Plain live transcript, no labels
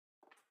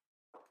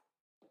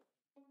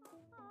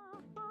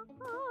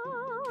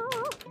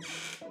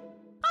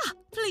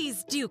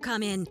Please do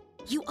come in.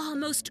 You are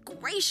most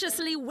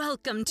graciously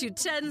welcome to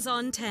Tens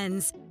on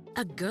Tens,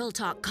 a girl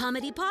talk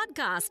comedy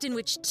podcast in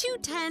which two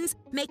tens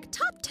make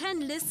top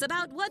 10 lists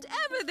about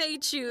whatever they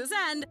choose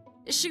and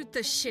shoot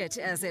the shit,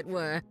 as it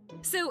were.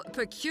 So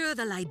procure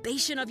the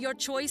libation of your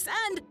choice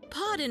and,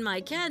 pardon my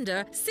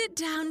candor, sit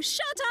down,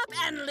 shut up,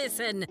 and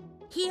listen.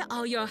 Here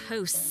are your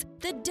hosts,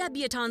 the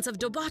debutantes of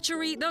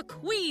debauchery, the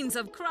queens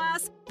of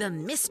crass, the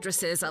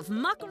mistresses of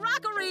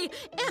muckrockery,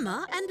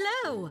 Emma and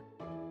Lo.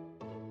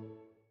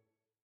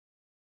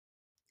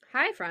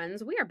 Hi,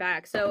 friends. We are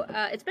back. So,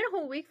 it's been a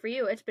whole week for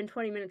you. It's been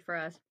 20 minutes for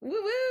us.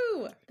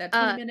 Woo-woo! That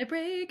 20-minute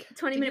break.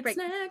 20-minute break.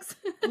 Snacks.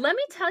 Let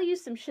me tell you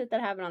some shit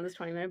that happened on this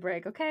 20-minute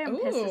break, okay? I'm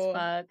pissed as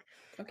fuck.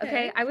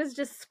 Okay, I was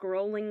just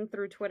scrolling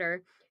through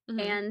Twitter,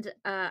 and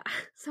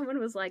someone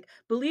was like,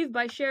 Believe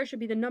by Cher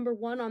should be the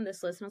 #1 on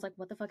this list. And I was like,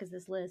 what the fuck is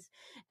this list?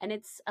 And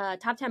it's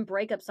top 10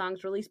 breakup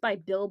songs released by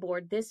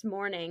Billboard this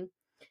morning.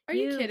 Are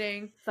you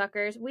kidding?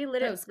 Fuckers. We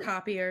literally... Those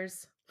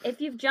copiers. If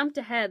you've jumped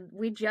ahead,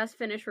 we just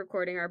finished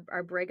recording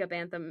our breakup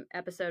anthem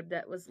episode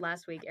that was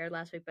aired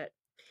last week, but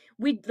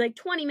we,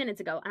 20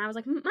 minutes ago, and I was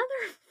like,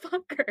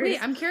 motherfuckers.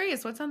 Wait, I'm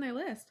curious, what's on their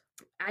list?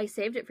 I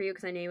saved it for you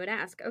because I knew you would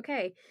ask.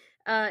 Okay,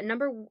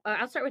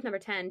 I'll start with number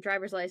 10,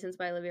 Driver's License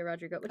by Olivia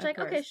Rodrigo, which,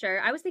 okay,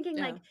 sure. I was thinking,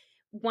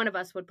 one of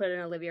us would put an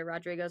Olivia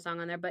Rodrigo song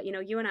on there, but,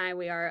 you and I,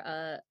 we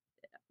are,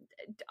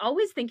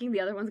 always thinking the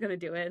other one's gonna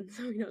do it,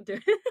 so we don't do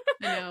it.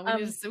 I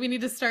know, we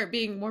need to start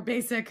being more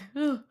basic.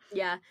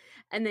 Yeah,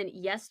 and then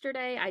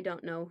Yesterday, I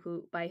don't know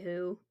who,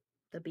 the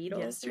Beatles.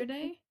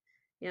 Yesterday?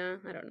 Yeah,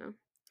 I don't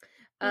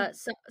know.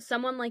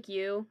 Someone Like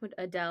You with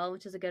Adele,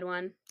 which is a good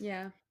one.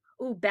 Yeah.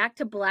 Ooh, Back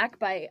to Black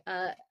by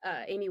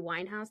Amy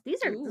Winehouse.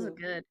 These are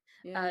good.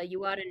 Yeah.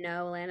 You Ought to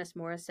Know, Alanis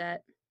Morissette.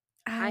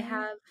 I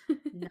Have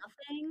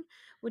Nothing.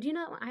 Would you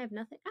know? I Have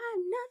Nothing. I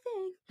Have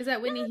Nothing. Is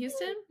that Whitney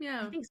Houston?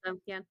 Yeah. I think so,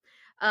 yeah.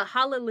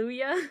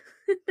 Hallelujah.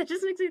 That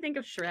just makes me think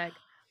of Shrek.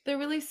 The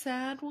really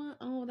sad one?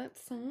 Oh,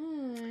 that's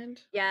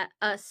sad. Yeah,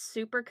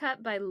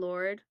 Supercut by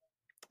Lorde.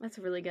 That's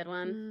a really good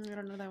one. I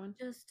don't know that one.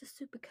 Just a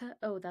Supercut.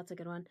 Oh, that's a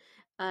good one.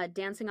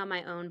 Dancing on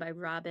My Own by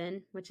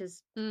Robin, which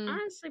is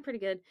honestly pretty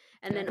good.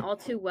 And then All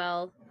Too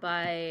Well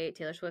by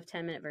Taylor Swift,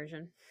 10-minute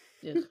version.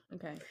 Yes.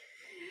 Okay.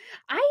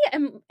 I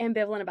am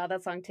ambivalent about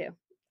that song too.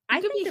 You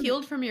could be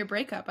healed from your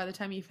breakup by the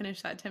time you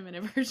finish that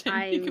 10-minute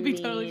version. You could be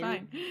totally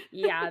fine.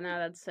 Yeah, no,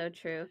 that's so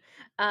true.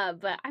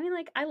 But I mean,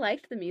 I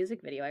liked the music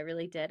video. I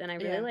really did. And I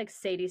really like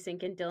Sadie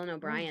Sink and Dylan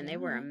O'Brien. They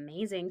were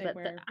amazing.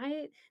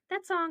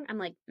 That song, I'm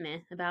like, meh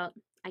about,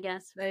 I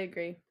guess. I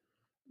agree.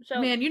 So,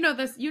 man, you know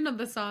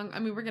the song. I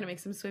mean, we're going to make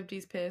some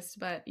Swifties pissed,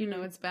 but you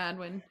know it's bad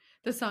when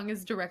the song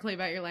is directly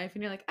about your life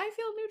and you're like, I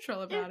feel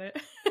neutral about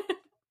it.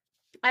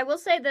 I will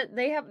say that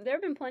there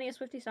have been plenty of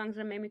Swiftie songs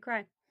that made me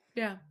cry.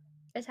 Yeah.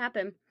 It's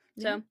happened.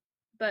 So,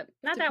 but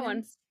not that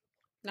one.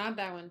 Not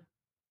that one.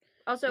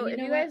 Also, if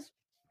you guys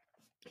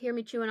hear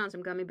me chewing on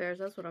some gummy bears,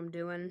 that's what I'm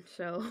doing.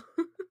 So,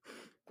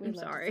 I'm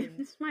sorry.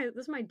 This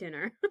is my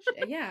dinner.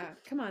 Yeah,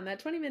 come on.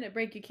 That 20-minute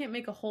break, you can't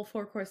make a whole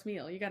 4-course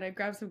meal. You gotta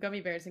grab some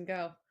gummy bears and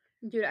go.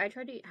 Dude, I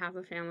tried to eat half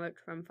a sandwich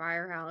from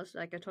Firehouse,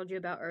 like I told you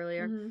about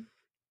earlier,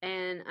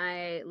 and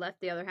I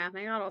left the other half, and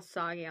I got all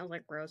soggy. I was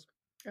like, gross.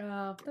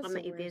 Oh, that's I'm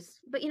gonna eat these.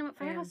 But you know what?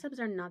 Firehouse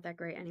subs are not that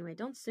great anyway.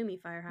 Don't sue me,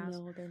 Firehouse.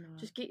 No, they're not.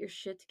 Just get your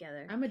shit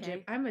together. I'm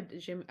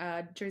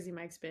a Jersey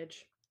Mike's bitch.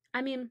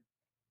 I mean,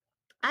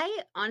 I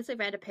honestly,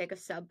 if I had to pick a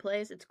sub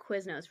place, it's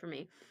Quiznos for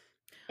me.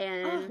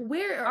 And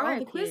where are all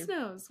the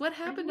Quiznos? What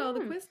happened to all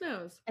the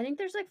Quiznos? I think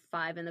there's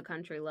 5 in the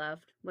country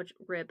left, which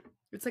rip.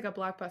 It's like a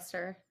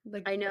Blockbuster.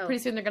 I know. Pretty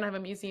soon they're gonna have a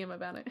museum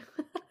about it.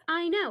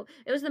 I know.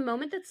 It was the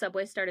moment that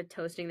Subway started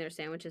toasting their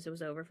sandwiches, it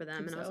was over for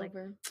them. And I was like,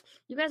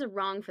 you guys are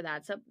wrong for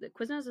that.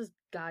 Quiznos is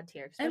god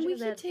tier. And we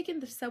keep taking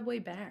the Subway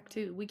back,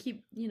 too. We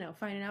keep,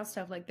 finding out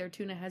stuff like their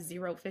tuna has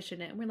 0 fish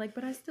in it. And we're like,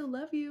 but I still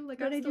love you.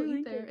 Like, I still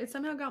eat there. It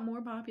somehow got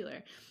more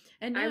popular.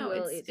 And now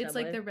it's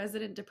like the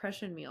resident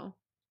depression meal.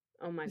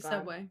 Oh my God.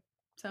 Subway.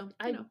 So,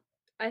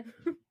 I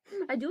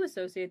do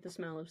associate the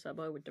smell of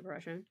Subway with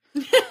depression.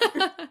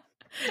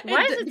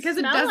 Why does it because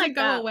it doesn't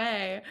go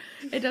away.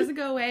 It doesn't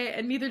go away,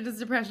 and neither does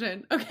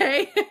depression.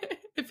 Okay,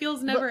 it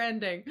feels never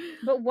ending.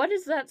 But what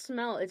is that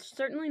smell? It's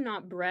certainly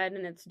not bread,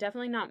 and it's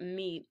definitely not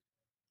meat.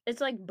 It's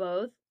like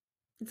both.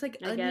 It's like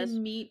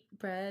onion, meat,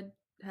 bread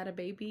had a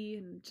baby,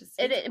 and just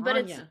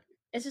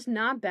it's just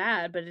not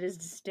bad, but it is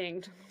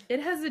distinct.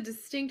 It has a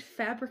distinct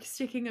fabric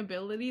sticking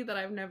ability that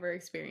I've never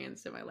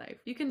experienced in my life.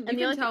 You can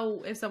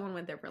tell if someone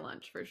went there for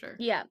lunch for sure.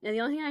 Yeah, and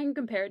the only thing I can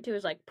compare it to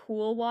is like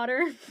pool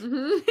water.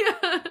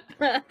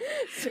 Yeah.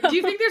 Do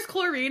you think there's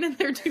chlorine in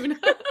their tuna?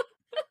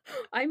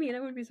 I mean, I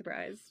wouldn't be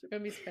surprised. I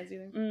wouldn't be surprised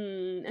either.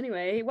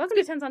 Anyway, welcome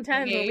to 10s on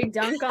 10s, where we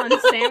dunk on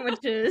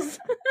sandwiches.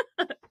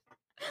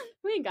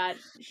 We ain't got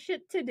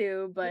shit to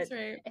do, but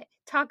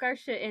talk our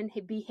shit and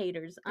be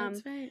haters.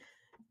 That's right.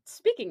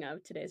 Speaking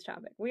of today's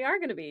topic, we are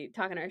going to be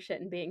talking our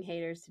shit and being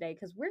haters today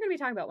because we're going to be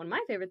talking about one of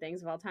my favorite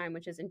things of all time,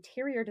 which is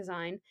interior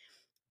design.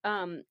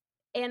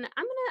 And I'm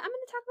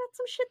gonna talk about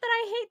some shit that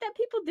I hate that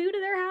people do to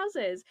their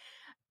houses.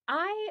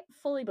 I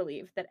fully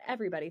believe that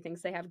everybody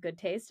thinks they have good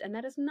taste, and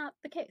that is not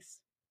the case.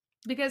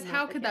 Because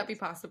how could that be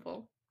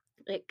possible?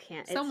 It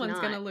can't. Someone's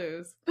gonna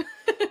lose.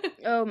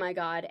 Oh my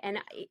God. And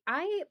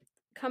I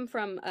come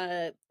from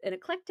an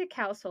eclectic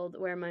household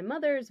where my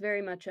mother is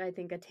very much, I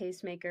think, a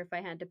tastemaker if I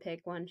had to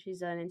pick one.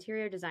 She's an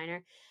interior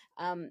designer,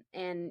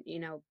 and, you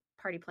know,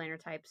 party planner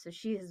type. So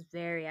she has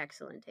very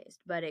excellent taste,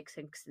 but it's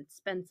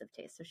expensive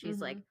taste. So she's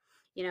like,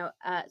 you know,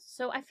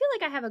 so I feel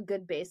like I have a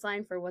good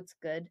baseline for what's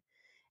good.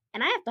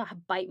 And I have to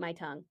bite my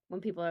tongue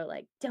when people are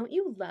like, don't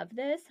you love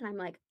this? And I'm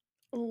like,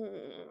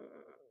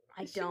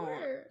 I don't.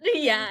 Sure.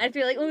 Yeah, I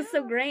feel like, oh, it's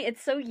so great.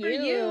 It's so you. For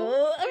you.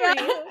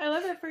 I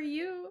love it for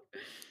you.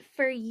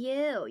 For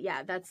you.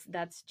 Yeah,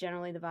 that's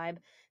generally the vibe.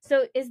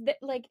 So is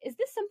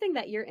this something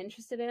that you're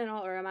interested in at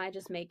all, or am I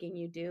just making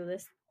you do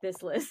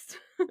this list?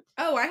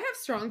 Oh, I have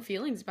strong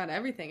feelings about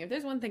everything. If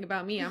there's one thing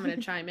about me, I'm gonna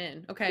chime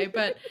in. Okay,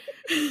 but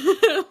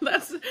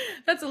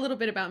that's a little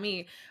bit about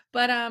me.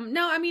 But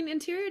no, I mean,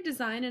 interior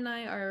design and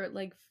I are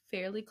like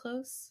fairly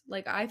close.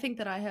 Like, I think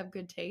that I have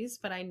good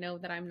taste, but I know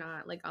that I'm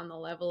not like on the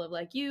level of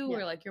like you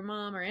or like your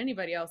mom or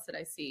anybody else that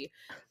I see.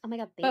 Oh my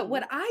God. But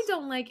what I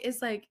don't like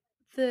is like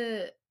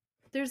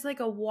there's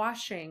like a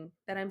washing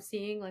that I'm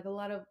seeing, like a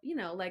lot of, you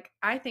know, like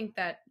I think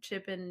that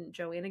Chip and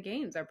Joanna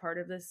Gaines are part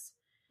of this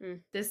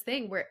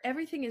thing where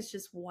everything is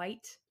just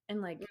white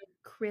and like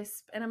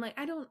crisp, and I'm like,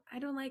 I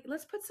don't like,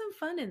 let's put some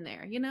fun in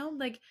there, you know?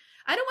 Like,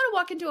 I don't want to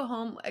walk into a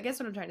home, I guess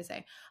what I'm trying to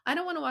say, I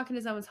don't want to walk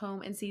into someone's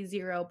home and see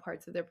zero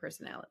parts of their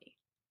personality.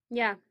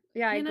 Yeah,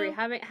 I agree.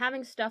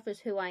 Having stuff is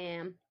who I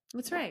am.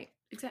 That's right.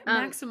 Exactly.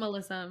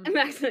 Maximalism.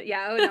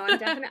 Yeah. Oh no,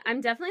 I'm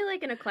definitely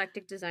like an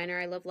eclectic designer.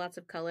 I love lots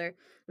of color,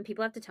 and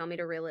people have to tell me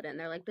to reel it in.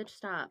 They're like, "Bitch,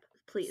 stop,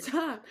 please."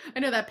 Stop. I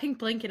know that pink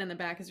blanket in the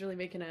back is really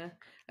making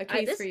a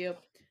case for you.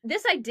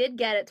 This I did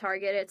get at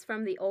Target. It's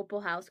from the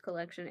Opal House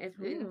collection. If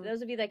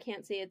those of you that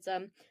can't see, it's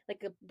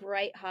like a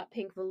bright hot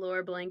pink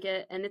velour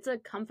blanket, and it's a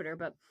comforter.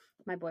 But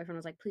my boyfriend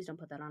was like, "Please don't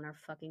put that on our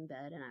fucking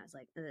bed." And I was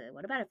like,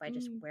 "What about if I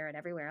just wear it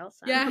everywhere else?"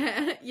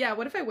 Yeah.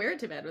 What if I wear it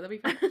to bed? Would that be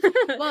fun?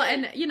 Well,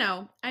 and you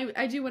know,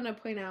 I do want to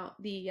point out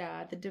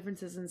the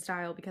differences in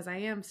style, because I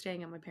am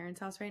staying at my parents'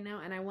 house right now,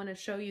 and I want to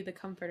show you the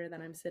comforter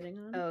that I'm sitting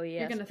on. Oh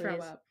yeah, you're gonna throw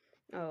up.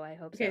 Oh, I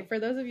hope so. Okay, for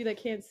those of you that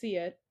can't see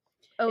it.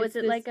 Oh, is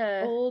it like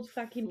a old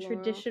fucking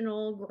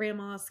traditional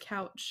grandma's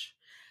couch?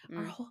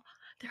 Their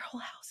whole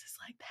house is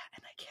like that,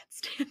 and I can't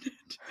stand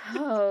it.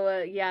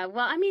 Oh, yeah.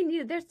 Well, I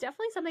mean, there's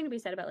definitely something to be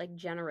said about like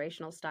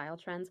generational style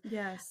trends.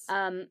 Yes.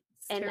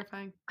 It's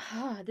terrifying.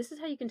 This is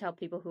how you can tell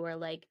people who are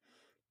like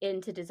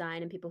into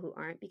design and people who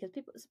aren't, because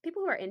people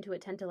who are into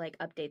it tend to like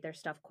update their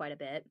stuff quite a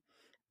bit.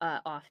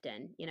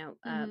 Often, you know,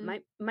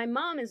 my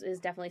mom is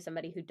definitely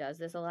somebody who does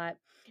this a lot,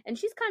 and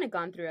she's kind of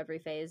gone through every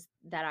phase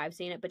that I've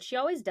seen it, but she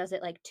always does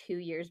it like 2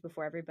 years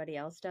before everybody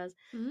else does.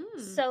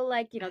 So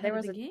like, you know, there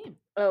was a game.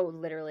 Oh,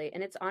 literally.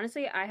 And it's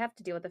honestly, I have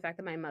to deal with the fact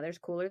that my mother's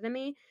cooler than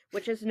me,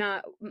 which is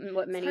not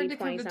what many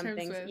 20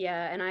 somethings.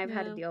 Yeah. And I've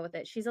had to deal with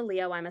it. She's a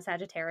Leo. I'm a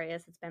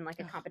Sagittarius. It's been like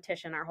a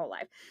competition our whole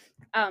life.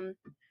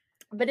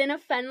 But in a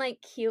fun,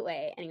 like, cute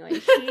way. Anyway,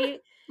 she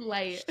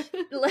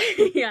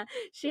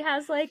she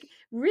has like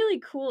really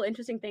cool,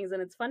 interesting things,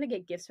 and it's fun to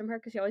get gifts from her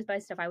because she always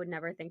buys stuff I would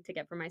never think to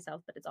get for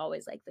myself, but it's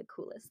always like the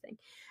coolest thing.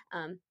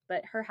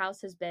 But her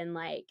house has been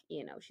like,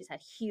 you know, she's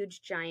had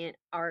huge, giant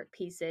art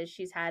pieces.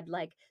 She's had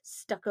like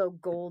stucco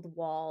gold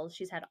walls.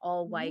 She's had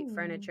all white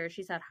furniture.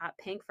 She's had hot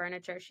pink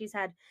furniture. She's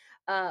had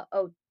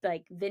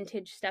like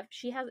vintage stuff.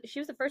 She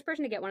was the first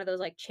person to get one of those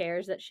like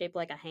chairs that shape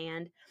like a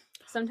hand.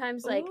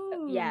 Sometimes like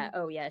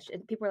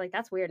people are like,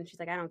 that's weird, and she's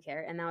like, I don't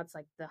care, and now it's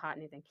like the hot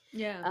new thing.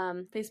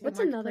 What's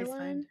another one?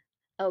 Find.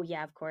 Oh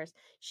yeah, of course.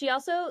 She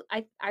also,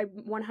 I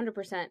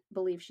 100%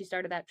 believe she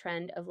started that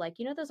trend of like,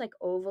 you know, those like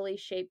ovally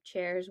shaped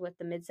chairs with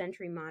the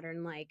mid-century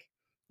modern like,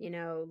 you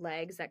know,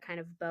 legs that kind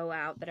of bow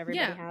out that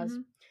everybody has.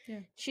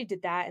 She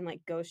did that, and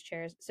like ghost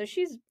chairs, so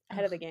she's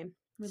ahead of the game.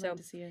 We'd like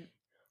to see it.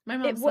 My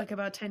mom's like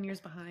about 10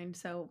 years behind,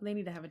 so they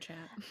need to have a chat.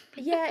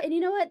 Yeah, and you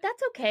know what?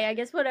 That's okay. I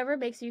guess whatever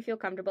makes you feel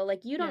comfortable.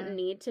 Like, you don't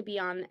need to be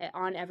on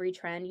every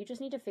trend. You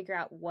just need to figure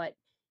out what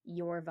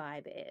your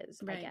vibe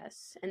is, I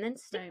guess, and then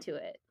stick to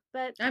it.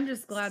 But I'm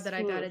just glad that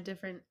I got a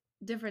different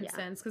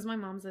sense, because my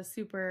mom's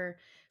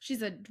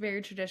she's a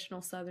very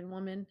traditional Southern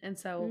woman, and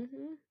so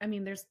I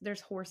mean,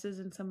 there's horses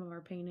in some of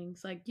our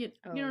paintings, like you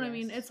know what I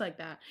mean. It's like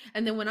that.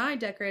 And then when I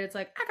decorate, it's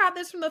like, I got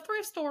this from the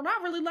thrift store and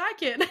I really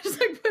like it, and I just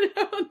like put it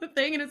out on the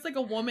thing, and it's like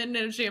a woman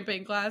in a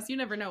champagne glass. You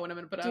never know what I'm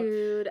gonna put up,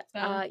 dude.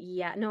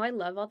 Yeah, no, I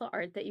love all the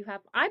art that you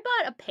have. I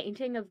bought a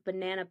painting of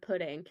banana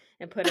pudding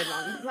and put it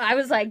on. I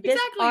was like, this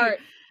art.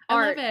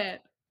 I love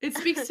it. It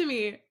speaks to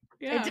me.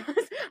 Yeah. It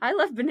does. I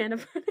love banana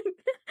pudding.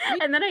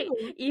 And then I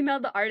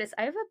emailed the artist.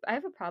 I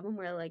have a problem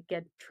where I like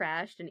get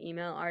trashed and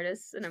email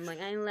artists, and I'm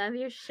like, I love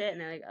your shit,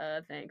 and they're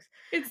like, thanks.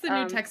 It's the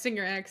new texting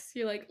your ex.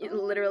 You're like,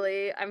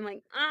 literally, I'm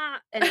like,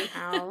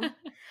 anyhow.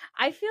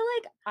 I feel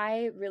like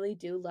I really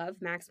do love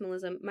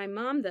maximalism. My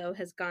mom, though,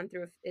 has gone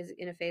through is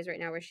in a phase right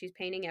now where she's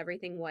painting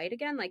everything white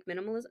again, like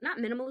minimalism. Not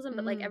minimalism,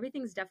 but like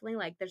everything's definitely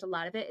like there's a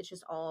lot of it. It's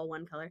just all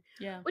one color.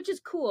 Yeah. Which is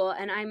cool,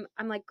 and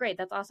I'm like, great,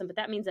 that's awesome. But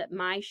that means that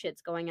my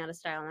shit's going out of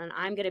style, and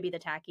I'm gonna be the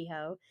tacky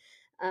hoe.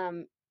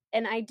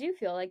 And I do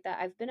feel like that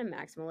I've been a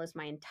maximalist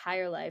my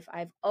entire life.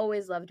 I've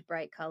always loved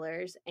bright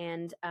colors,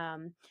 and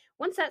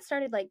once that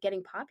started like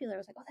getting popular, I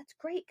was like, oh, that's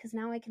great, because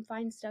now I can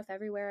find stuff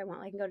everywhere I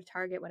want. I can go to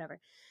Target, whatever.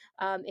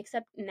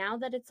 Except now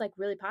that it's like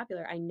really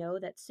popular, I know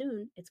that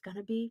soon it's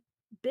gonna be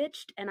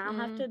bitched, and I'll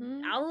have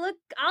to.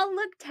 I'll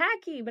look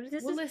tacky, but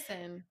this is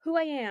listen, who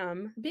I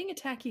am. Being a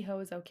tacky hoe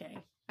is okay.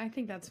 I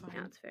think that's fine.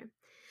 Yeah, that's fair.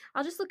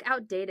 I'll just look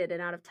outdated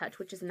and out of touch,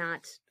 which is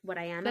not what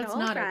I am. That's at all,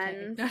 not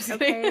friends.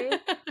 okay. Okay,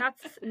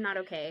 that's not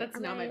okay. That's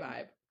not my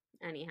vibe.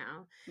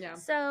 Anyhow, yeah.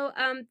 So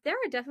there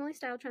are definitely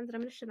style trends that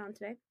I'm going to shit on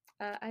today.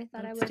 I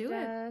thought I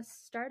would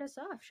start us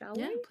off, shall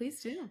we? Yeah, please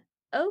do.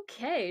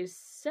 Okay,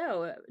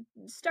 so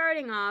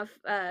starting off,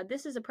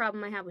 this is a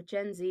problem I have with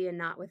Gen Z and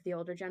not with the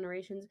older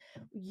generations.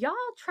 Y'all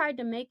tried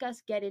to make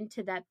us get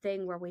into that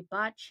thing where we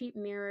bought cheap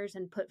mirrors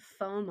and put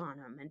foam on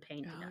them and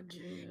painted them.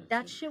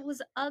 That shit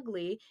was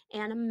ugly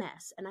and a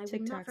mess, and I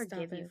will not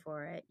forgive you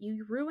for it.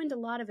 You ruined a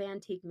lot of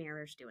antique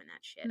mirrors doing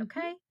that shit,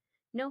 okay?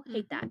 No,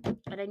 hate that.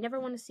 And I never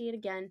want to see it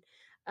again.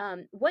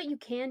 What you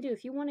can do,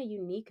 if you want a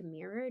unique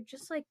mirror,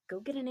 just like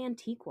go get an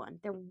antique one.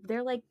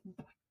 They're like...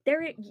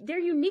 They're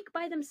unique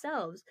by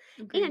themselves.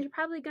 Okay. And you're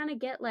probably gonna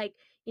get like,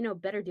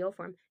 better deal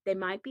for them. They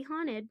might be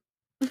haunted.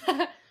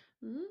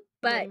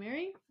 But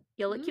Mary?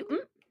 You'll look cute. All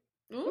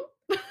you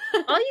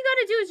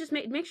gotta do is just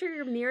make sure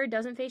your mirror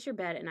doesn't face your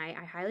bed, and I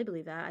highly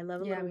believe that. I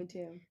love a little me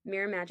too.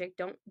 Mirror magic.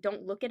 Don't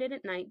look at it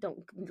at night. Don't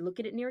look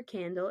at it near a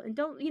candle, and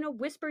don't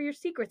whisper your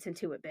secrets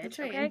into it, bitch. That's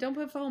right. Okay? And don't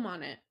put foam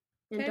on it.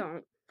 Okay? And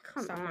don't.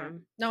 Come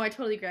on. No, I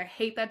totally agree. I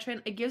hate that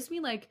trend. It gives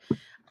me like,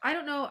 I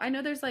don't know. I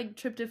know there's like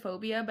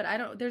tryptophobia, but I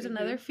don't. There's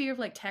another fear of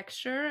like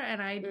texture,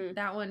 and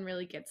that one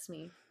really gets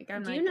me. Like,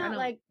 I'm do you not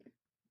like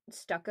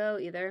stucco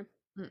either?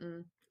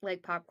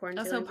 Like popcorn.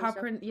 Also,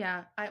 popcorn.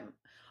 Yeah,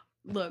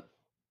 look.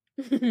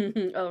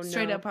 Oh,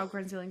 straight up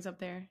popcorn ceilings up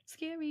there.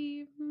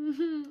 Scary.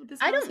 This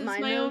I don't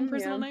mind my own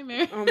personal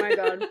nightmare. Oh my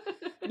god.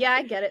 Yeah,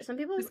 I get it. Some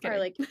people are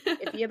like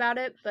iffy about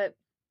it, but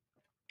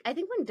I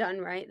think when done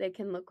right, they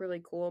can look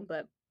really cool.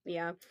 But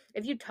yeah,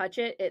 if you touch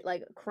it, it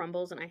like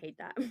crumbles, and I hate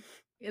that.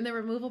 And the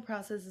removal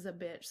process is a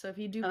bitch. So if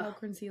you do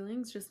popcorn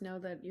ceilings, just know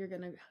that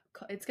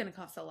it's gonna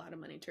cost a lot of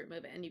money to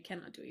remove it, and you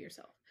cannot do it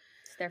yourself.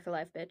 It's there for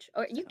life, bitch.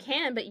 Or you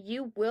can, but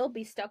you will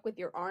be stuck with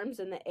your arms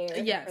in the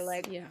air. Yes. For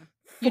like you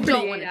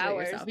don't want to do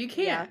it yourself. You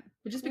can. Yeah.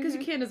 But just because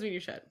you can doesn't mean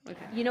you should.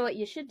 Okay. You know what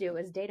you should do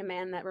is date a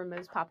man that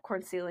removes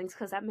popcorn ceilings,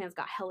 because that man's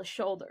got hella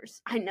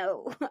shoulders. I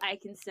know. I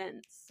can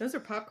sense. Those are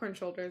popcorn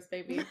shoulders,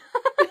 baby.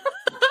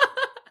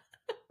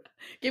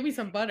 Give me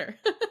some butter.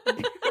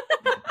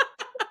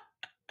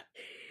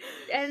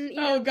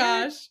 And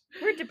gosh,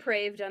 we're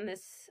depraved on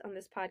this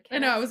podcast. I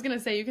know. I was gonna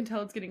say, you can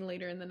tell it's getting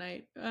later in the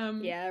night.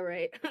 Yeah,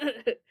 right.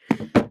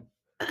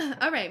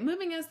 All right,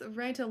 moving us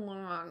right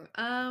along.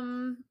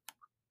 I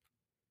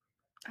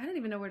don't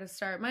even know where to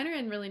start. Mine are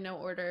in really no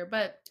order,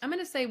 but I'm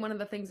gonna say one of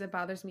the things that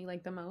bothers me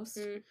like the most,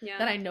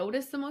 that I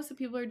notice the most that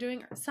people are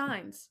doing, are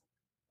signs.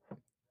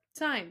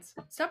 Signs.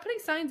 Stop putting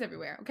signs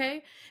everywhere,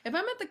 okay? If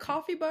I'm at the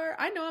coffee bar,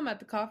 I know I'm at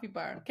the coffee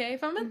bar, okay?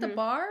 If I'm at the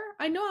bar,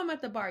 I know I'm at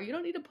the bar. You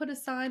don't need to put a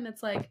sign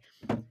that's like,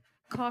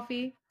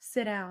 coffee,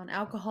 sit down,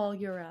 alcohol,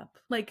 you're up.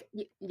 Like,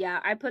 yeah,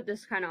 I put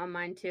this kind of on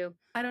mine too.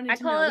 I don't need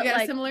to know. We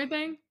got a similar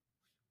thing?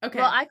 Okay.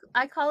 Well,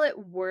 I call it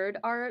word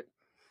art.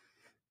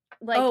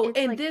 Like,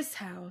 in this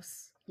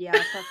house.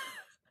 Yeah.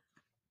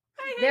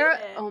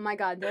 Oh my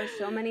god, there's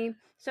so many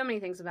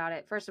things about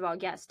it. First of all,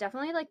 yes,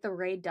 definitely like the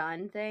Ray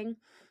Dunn thing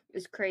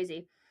is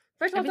crazy.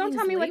 First of all, don't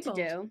tell me what to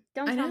do.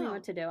 Don't tell me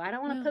what to do. I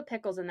don't want to put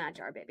pickles in that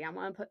jar, baby. I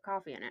want to put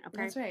coffee in it,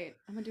 okay? That's right.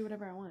 I'm going to do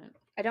whatever I want.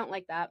 I don't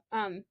like that.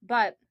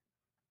 But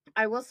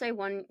I will say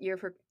one year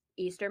for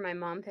Easter, my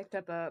mom picked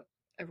up a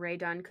Ray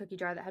Dunn cookie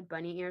jar that had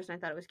bunny ears, and I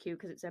thought it was cute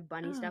because it said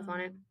bunny stuff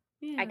on it.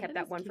 Yeah, I kept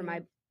that one for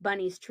my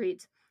bunny's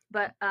treats.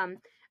 But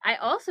I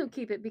also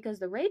keep it because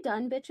the Ray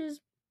Dunn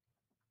bitches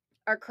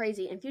are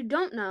crazy. And if you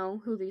don't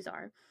know who these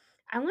are,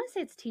 I want to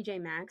say it's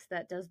TJ Maxx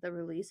that does the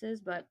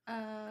releases, but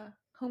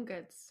Home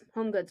Goods,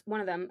 one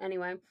of them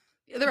anyway.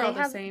 They're all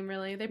the same,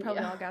 really. They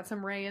probably all got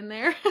some Ray in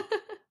there.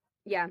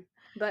 Yeah,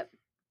 but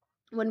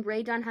when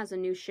Ray Dunn has a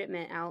new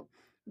shipment out,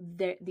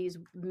 these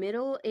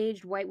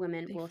middle-aged white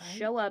women will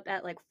show up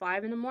at like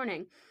 5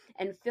 a.m.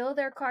 and fill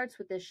their carts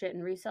with this shit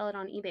and resell it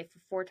on eBay for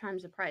 4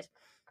 times the price.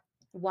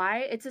 Why?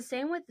 It's the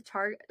same with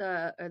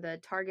the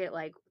Target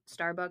like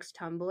Starbucks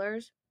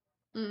tumblers.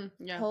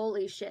 Yeah.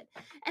 Holy shit!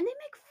 And they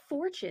make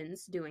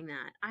fortunes doing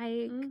that.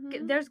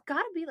 There's got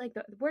to be like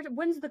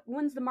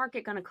when's the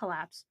market gonna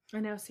collapse? I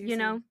know, seriously. You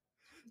know,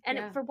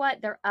 And for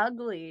what? They're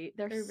ugly.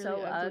 They're really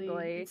so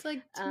ugly. It's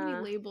like too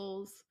many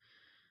labels.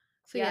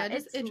 So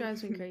it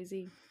drives me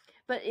crazy.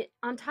 But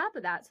on top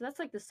of that, so that's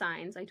like the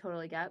signs I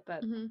totally get,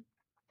 but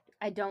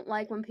I don't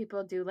like when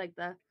people do like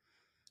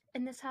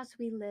in this house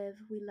we live,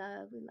 we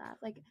love, we laugh.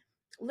 Like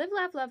live,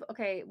 laugh, love.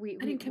 Okay, we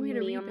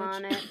meme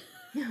on it.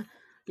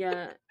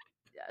 Yeah,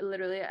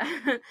 literally.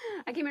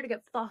 I came here to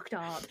get fucked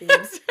up, dude.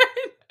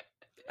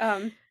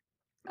 Oh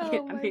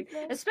I mean,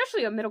 God.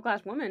 Especially a middle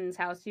class woman's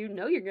house, you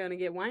know you're gonna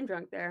get wine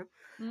drunk there.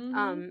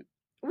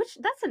 Which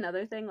that's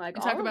another thing. Like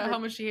talk about how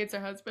much she hates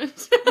her husband.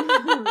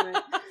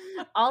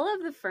 All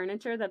of the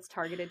furniture that's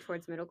targeted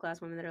towards middle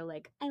class women that are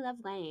like, I love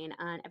wine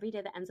on every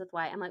day that ends with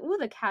Y. I'm like, ooh,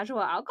 the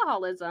casual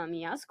alcoholism,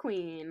 yes,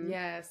 queen.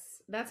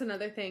 Yes, that's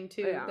another thing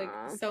too. Yeah. Like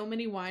so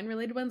many wine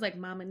related ones, like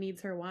Mama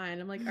needs her wine.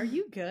 I'm like, are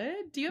you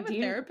good? Do you have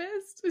a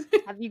therapist?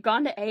 Have you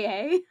gone to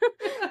AA?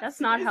 That's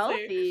not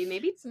healthy.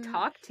 Maybe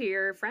talk to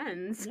your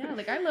friends. Yeah,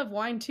 like I love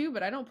wine too,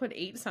 but I don't put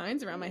 8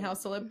 signs around my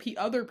house to let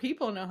other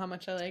people know how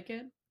much I like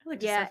it. I like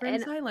to suffer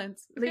in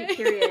silence. Okay?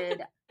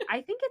 Period.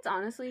 I think it's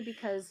honestly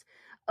because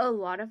a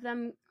lot of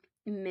them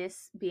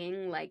miss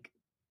being like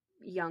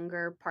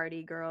younger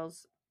party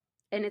girls,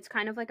 and it's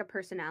kind of like a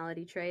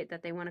personality trait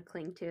that they want to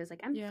cling to. Is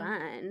like, I'm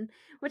fun,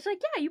 which like,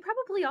 yeah, you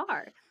probably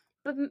are,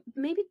 but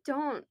maybe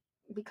don't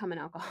become an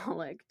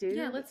alcoholic, dude.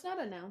 Yeah, let's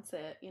not announce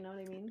it, you know what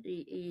I mean?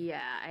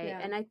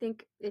 And I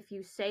think if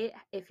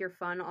you're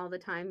fun all the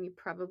time, you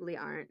probably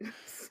aren't.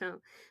 So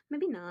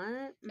maybe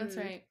not. That's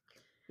right.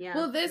 Yeah.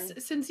 Well,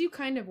 since you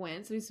kind of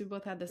went, since we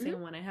both had the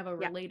same one, I have a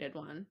related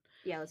one.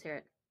 Yeah, let's hear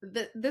it.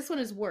 This one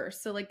is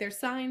worse. So like there's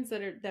signs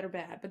that are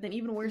bad, but then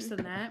even worse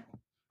than that,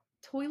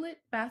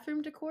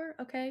 bathroom decor.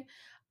 Okay,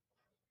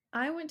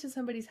 I went to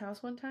somebody's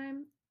house one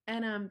time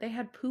and they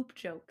had poop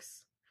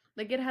jokes.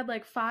 Like it had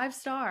like 5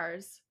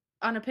 stars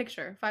on a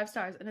picture, 5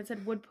 stars, and it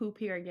said would poop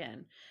here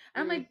again.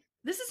 And I'm like,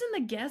 this is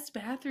in the guest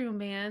bathroom,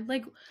 man.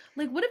 Like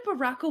what if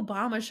Barack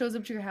Obama shows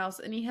up to your house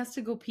and he has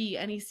to go pee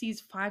and he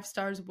sees 5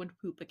 stars would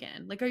poop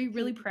again? Like, are you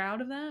really proud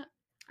of that?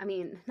 I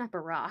mean, not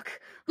Barack.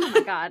 Oh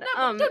my God.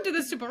 Don't do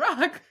this to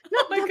Barack.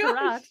 Oh my God.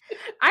 Barack.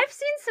 I've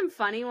seen some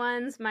funny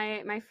ones.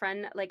 My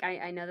friend, like,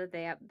 I know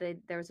that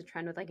there was a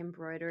trend with like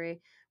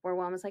embroidery where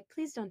one was like,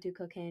 please don't do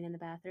cocaine in the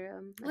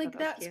bathroom. Like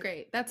that's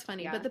great. That's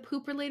funny. Yeah. But the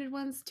poop related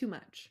ones, too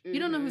much. You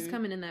don't know who's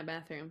coming in that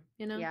bathroom,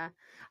 you know? Yeah.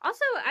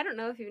 Also, I don't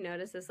know if you've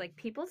noticed this, like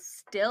people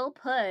still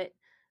put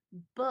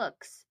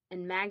books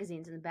and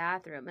magazines in the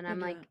bathroom. And I'm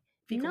like,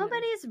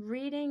 nobody's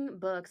reading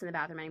books in the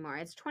bathroom anymore.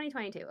 It's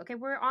 2022. Okay,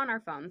 we're on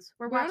our phones.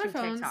 We're watching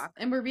TikTok.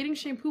 And we're reading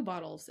shampoo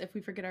bottles if we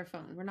forget our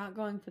phone. We're not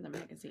going for the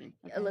magazine.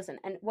 Okay? Listen,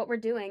 and what we're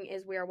doing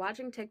is we are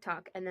watching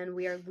TikTok and then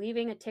we are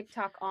leaving a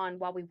TikTok on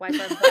while we wipe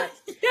our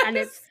butts. Yes! And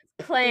it's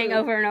playing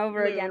over and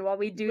over again while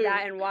we do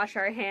that and wash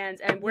our hands,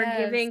 and we're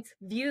giving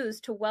views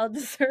to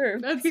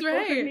well-deserved people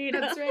who need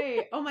That's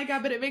right. Oh my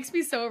God, but it makes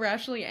me so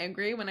irrationally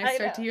angry when I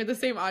start to hear the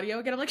same audio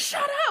again. I'm like,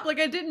 shut up!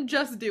 Like I didn't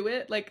just do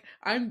it. Like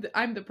I'm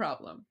the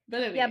problem.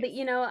 But anyway. Yeah, but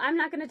you know, I'm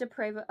not going to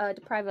deprive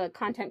a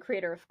content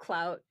creator of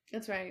clout.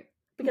 That's right.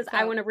 Because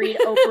I want to read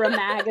Oprah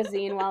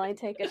magazine while I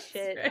take a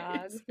shit,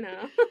 dog. No.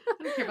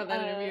 I don't care about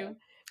that interview.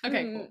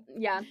 Okay, cool.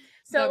 Yeah.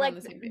 So like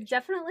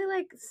definitely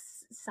like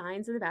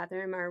signs in the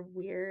bathroom are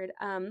weird.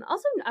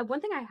 Also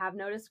one thing I have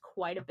noticed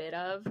quite a bit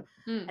of,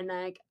 and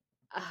like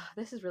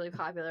this is really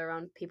popular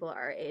around people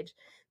our age.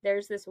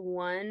 There's this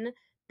one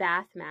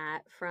bath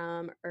mat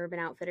from Urban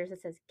Outfitters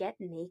that says "Get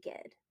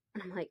naked,"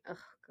 and I'm like, oh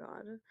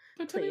God,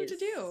 don't tell me what to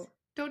do.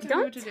 Don't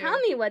tell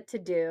me what to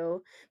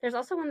do. There's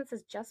also one that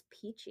says just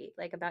peachy,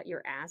 like about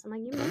your ass. I'm like,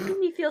 you're making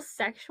me feel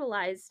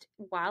sexualized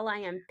while I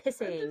am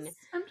pissing.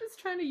 I'm just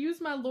trying to use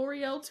my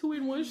L'Oreal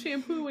 2-in-1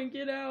 shampoo and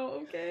get out,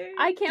 okay?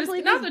 I can't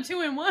believe not the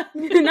 2-in-1.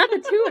 Not the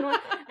 2-in-1.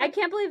 I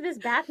can't believe this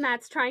bath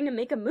mat's trying to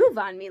make a move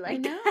on me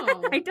like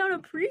that. I don't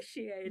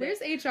appreciate it.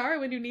 Where's HR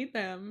when you need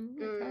them?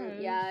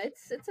 Yeah,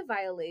 it's a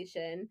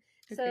violation.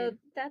 So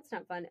that's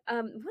not fun.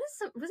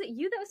 Was it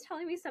you that was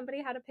telling me somebody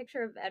had a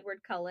picture of Edward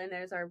Cullen?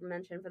 There's our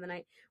mention for the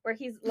night, where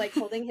he's like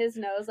holding his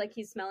nose like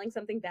he's smelling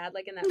something bad,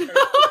 like in that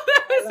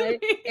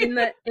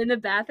in the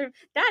bathroom.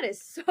 That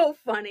is so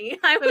funny.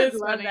 I would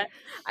love that.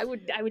 I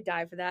would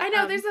die for that. I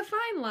know there's a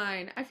fine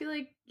line. I feel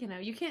like, you know,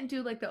 you can't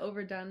do like the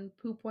overdone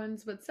poop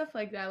ones, but stuff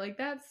like that, like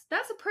that's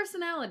a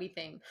personality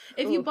thing.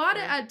 If you bought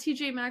it at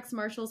TJ Maxx,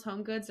 Marshall's,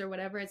 Home Goods, or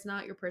whatever, it's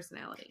not your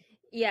personality.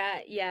 Yeah,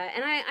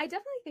 and I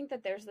definitely think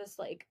that there's this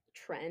like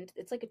trend.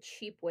 It's like a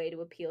cheap way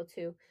to appeal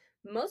to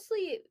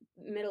mostly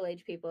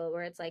middle-aged people,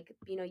 where it's like,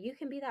 you know, you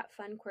can be that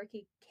fun,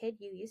 quirky kid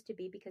you used to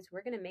be because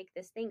we're gonna make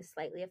this thing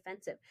slightly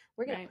offensive.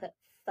 We're gonna put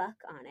fuck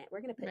on it.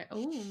 We're gonna put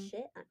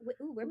shit on.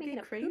 Ooh, we're making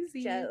a crazy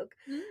poop joke,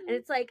 and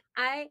it's like,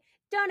 I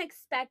don't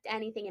expect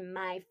anything in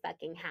my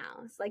fucking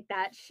house, like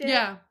that shit.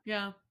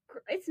 Yeah.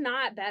 It's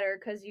not better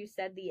because you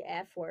said the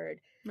F word.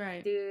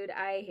 Right. Dude,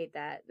 I hate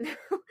that.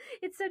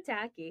 It's so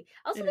tacky.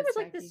 Also, there was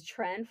like this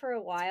trend for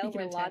a while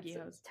where lots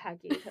of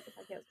tacky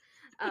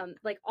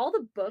like all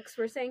the books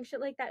were saying shit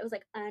like that. It was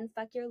like,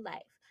 unfuck your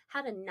life,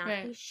 how to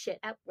not be shit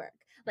at work,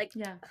 Like,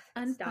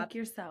 unfuck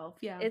yourself.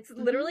 Yeah. It's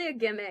literally a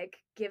gimmick.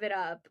 Give it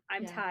up.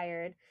 I'm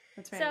tired.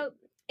 That's right. So,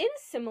 in a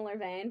similar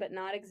vein, but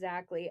not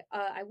exactly,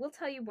 I will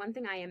tell you one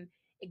thing I am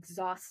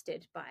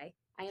exhausted by.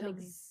 I am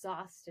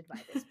exhausted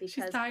by this because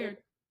she's tired.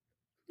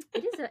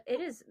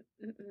 it is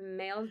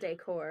male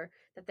decor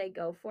that they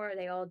go for.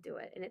 They all do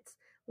it, and it's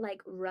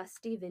like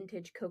rusty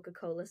vintage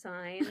Coca-Cola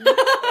signs,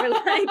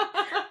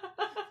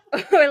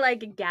 or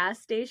like gas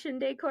station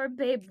decor.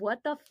 Babe,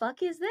 what the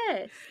fuck is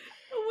this?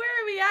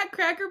 Where are we at?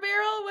 Cracker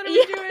Barrel? What are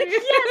we doing?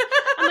 Yes.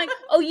 I'm like,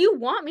 oh, you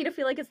want me to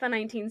feel like it's the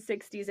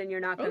 1960s and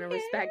you're not going to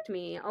respect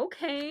me.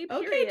 Okay,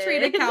 period. Okay,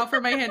 trade a cow for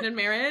my hand in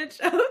marriage.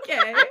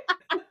 Okay.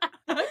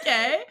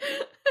 Okay.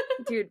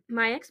 Dude,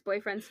 my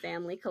ex-boyfriend's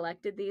family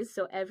collected these,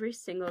 so every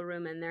single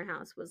room in their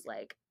house was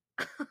like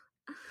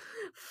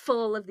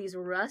full of these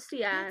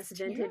rusty ass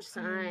vintage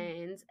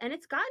signs. And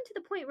it's gotten to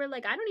the point where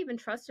like I don't even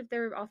trust if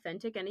they're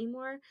authentic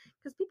anymore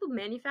because people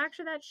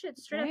manufacture that shit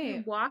straight up.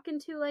 You walk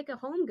into like a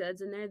Home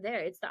Goods and they're there.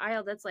 It's the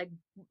aisle that's like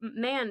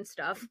man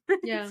stuff.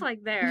 Yeah. It's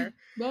like there.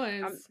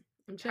 Boys,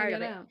 I'm tired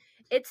of it.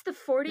 It's the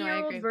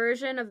 40-year-old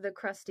version of the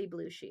crusty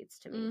blue sheets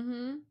to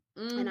me.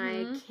 And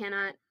I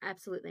cannot,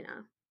 absolutely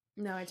not.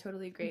 No, I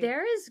totally agree.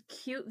 There is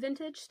cute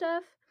vintage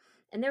stuff.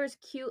 And there was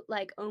cute,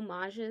 like,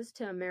 homages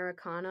to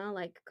Americana,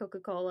 like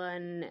Coca-Cola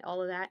and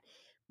all of that.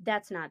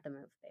 That's not the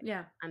move, babe.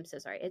 Yeah. I'm so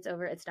sorry. It's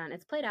over. It's done.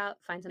 It's played out.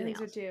 Find something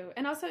else. So too.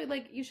 And also,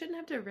 like, you shouldn't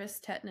have to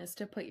risk tetanus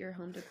to put your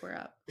home decor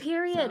up.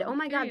 Period. So, oh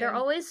my God. They're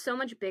always so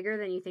much bigger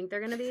than you think they're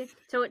going to be.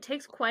 So it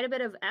takes quite a bit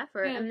of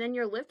effort. Yeah. And then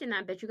you're lifting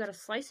that bitch. You got a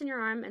slice in your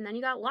arm. And then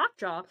you got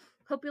lockjaw.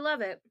 Hope you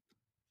love it.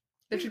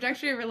 The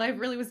trajectory of your life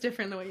really was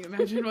different than what you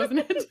imagined,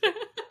 wasn't it?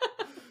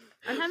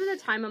 I'm having the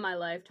time of my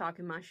life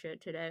talking my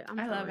shit today.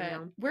 I love it.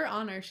 We're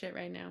on our shit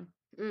right now.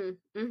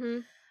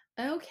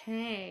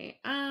 Okay.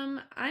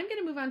 I'm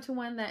gonna move on to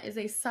one that is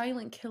a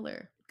silent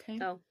killer. Okay.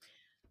 Oh.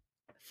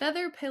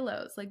 Feather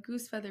pillows, like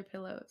goose feather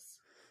pillows.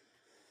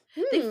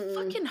 They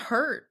fucking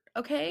hurt.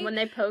 Okay. When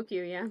they poke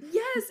you, yeah.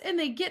 Yes, and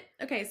they get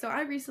okay. So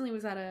I recently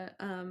was at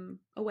a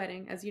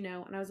wedding, as you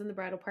know, and I was in the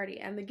bridal party,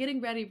 and the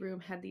getting ready room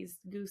had these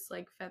goose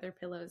like feather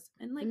pillows,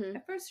 and like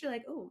at first you're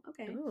like, oh,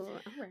 okay. Ooh,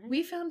 all right.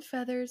 We found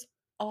feathers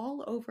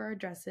all over our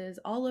dresses,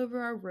 all over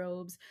our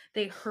robes.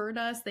 They hurt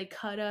us, they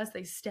cut us,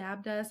 they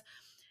stabbed us.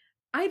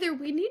 Either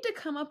we need to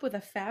come up with a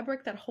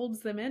fabric that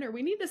holds them in, or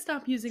we need to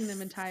stop using them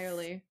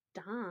entirely.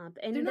 Stop.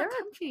 And they're not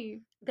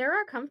comfy. There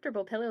are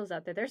comfortable pillows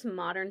out there. There's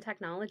modern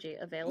technology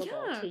available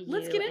to you.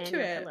 Let's get into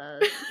it.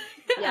 Pillows.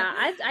 Yeah,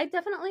 I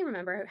definitely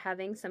remember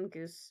having some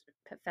goose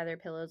feather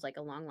pillows like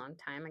a long, long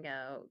time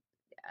ago.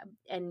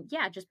 And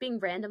yeah, just being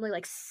randomly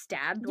like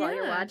stabbed while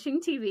you're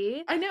watching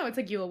TV. I know. It's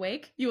like, you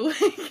awake? You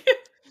awake?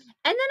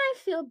 And then I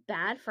feel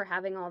bad for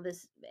having all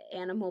this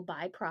animal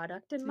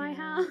byproduct in my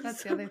house.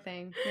 That's the other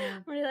thing. Yeah.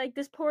 Where you're like,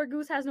 this poor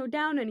goose has no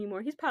down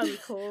anymore. He's probably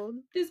cold.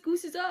 This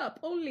goose is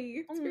up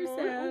only. It's very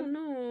sad. Oh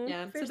no.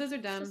 Yeah. So those are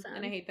dumb,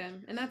 and I hate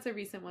them. And that's a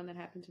recent one that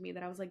happened to me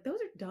that I was like, those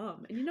are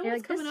dumb. And you know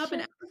what's coming up? An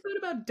episode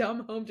about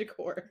dumb home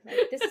decor.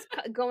 Like, this is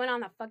going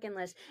on the fucking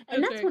list,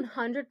 and that's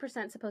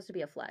 100% supposed to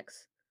be a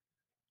flex.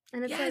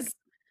 And it's like.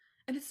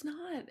 And it's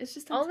not. It's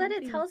just all that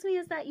it tells me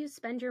is that you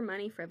spend your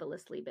money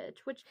frivolously, bitch.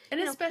 Which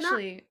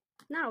especially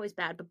not always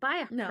bad, but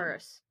buy a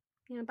purse.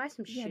 Buy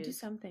some shoes. Yeah, do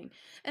something.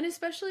 And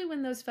especially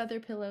when those feather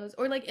pillows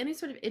or like any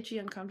sort of itchy,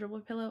 uncomfortable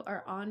pillow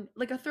are on,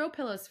 like a throw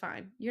pillow is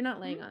fine. You're not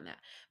laying on that.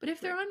 But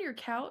if they're on your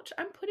couch,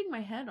 I'm putting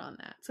my head on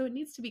that. So it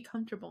needs to be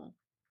comfortable.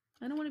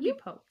 I don't want to be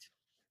poked.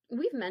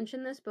 We've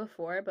mentioned this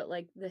before, but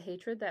like the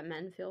hatred that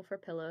men feel for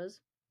pillows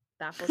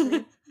baffles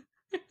me.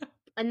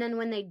 And then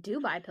when they do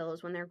buy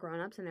pillows, when they're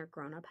grown-ups in their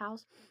grown-up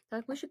house, they're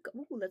like, we should go,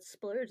 ooh, let's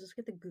splurge. Let's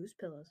get the goose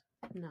pillows.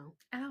 No.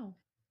 Ow.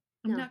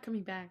 I'm not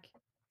coming back.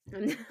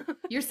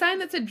 Your sign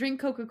that said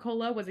drink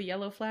Coca-Cola was a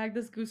yellow flag,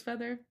 this goose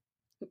feather?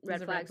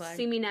 Red flag.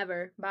 See me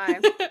never. Bye.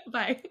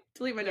 Bye.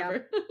 Delete my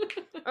number.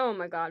 Oh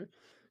my God.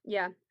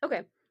 Yeah.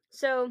 Okay.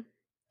 So,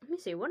 let me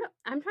see. I'm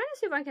trying to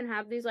see if I can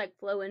have these like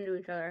flow into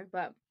each other,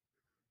 but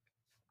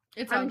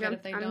it's all good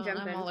if they don't.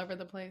 I'm all over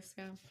the place.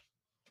 Yeah.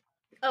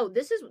 Oh,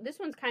 this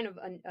one's kind of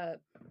a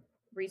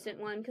recent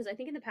one because I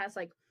think in the past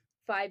like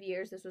 5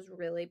 years this was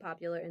really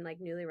popular in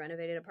like newly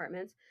renovated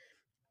apartments.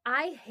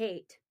 I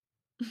hate.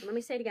 Let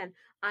me say it again.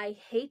 I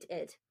hate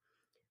it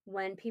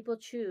when people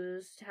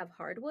choose to have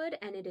hardwood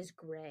and it is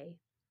gray.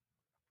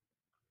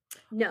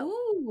 No.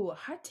 Ooh,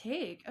 hot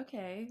take.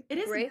 Okay. It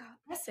is gray,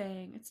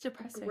 depressing. It's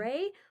depressing.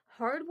 Gray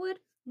hardwood?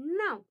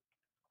 No,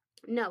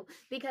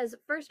 because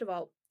first of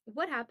all,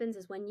 what happens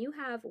is when you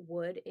have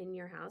wood in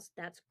your house,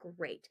 that's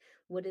great.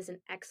 Wood is an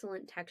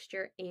excellent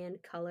texture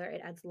and color.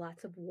 It adds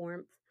lots of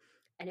warmth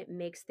and it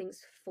makes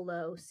things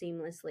flow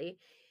seamlessly.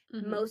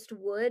 Most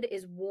wood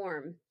is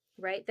warm,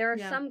 right? There are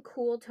some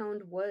cool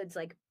toned woods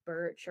like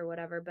birch or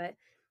whatever, but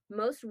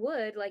most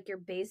wood, like your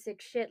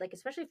basic shit, like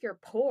especially if you're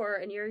poor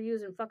and you're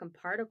using fucking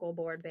particle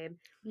board, babe,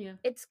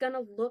 it's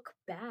gonna look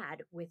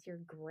bad with your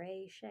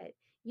gray shit.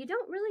 You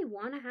don't really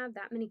want to have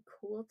that many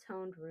cool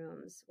toned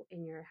rooms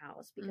in your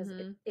house because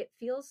it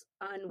feels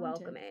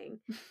unwelcoming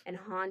and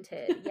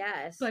haunted.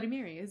 Yes. Bloody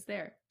Mary is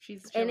there.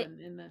 She's chilling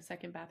in the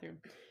second bathroom.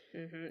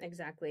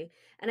 Exactly.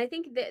 And I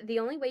think that the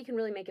only way you can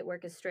really make it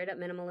work is straight up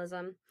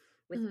minimalism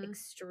with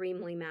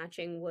extremely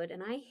matching wood.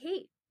 And I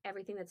hate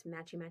everything that's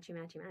matchy.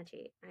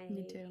 I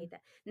hate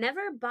that.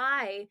 Never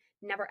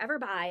ever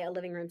buy a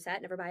living room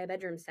set, never buy a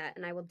bedroom set,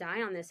 and I will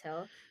die on this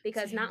hill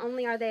because not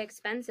only are they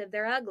expensive,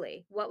 they're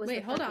ugly. What was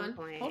the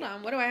point? Hold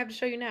on. What do I have to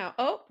show you now?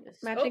 Oh,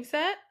 matching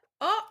set.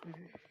 Oh,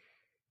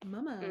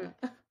 mama.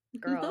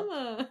 Girl,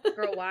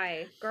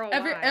 why?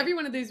 Every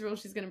one of these rules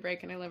she's gonna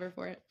break, and I love her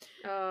for it.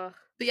 But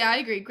yeah, I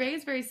agree. Gray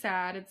is very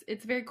sad.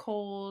 It's very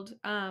cold.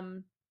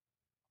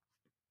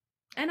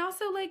 And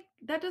also, like,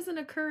 that doesn't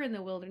occur in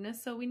the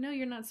wilderness, so we know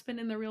you're not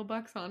spending the real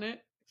bucks on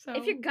it. So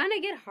if you're gonna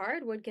get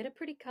hardwood, get a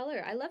pretty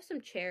color. I love some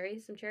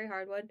cherry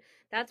hardwood.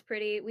 That's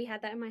pretty. We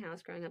had that in my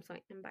house growing up, so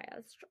I can buy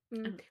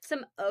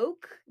some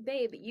oak,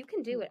 babe. You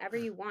can do whatever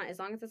you want as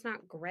long as it's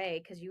not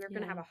gray, because you are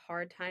gonna have a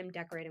hard time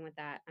decorating with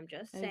that. I'm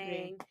just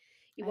saying.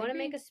 You want to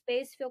make a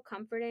space feel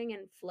comforting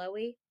and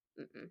flowy.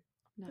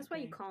 That's why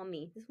you call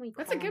me.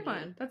 That's a good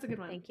one.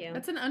 Thank you.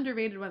 That's an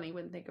underrated one that you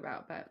wouldn't think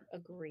about, but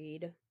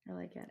agreed. I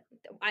like it.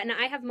 And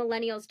I have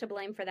millennials to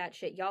blame for that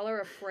shit. Y'all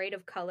are afraid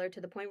of color to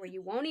the point where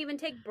you won't even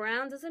take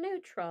browns as a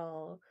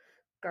neutral.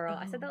 Girl,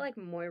 I said that like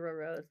Moira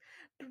Rose.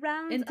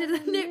 Browns into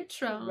the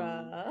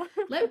neutral.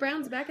 Let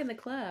browns back in the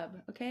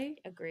club, okay?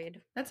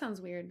 Agreed. That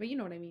sounds weird, but you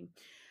know what I mean.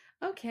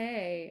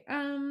 Okay.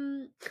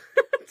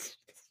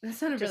 That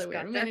sounded really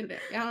weird.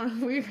 I don't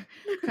know. We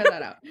cut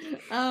that out.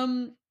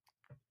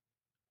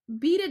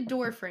 Beaded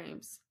door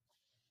frames.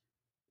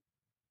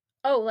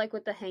 Oh, like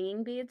with the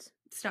hanging beads?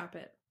 Stop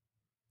it.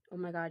 Oh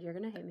my god, you're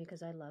gonna hate me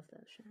because I love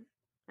that shit.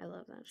 I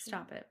love that shit.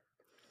 Stop it.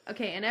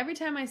 Okay, and every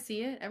time I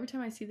see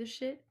this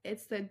shit,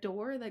 it's the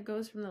door that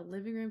goes from the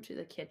living room to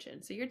the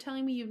kitchen. So you're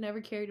telling me you've never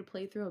carried a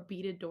play through a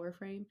beaded door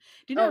frame?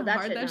 Do you know how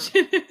hard that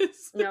shit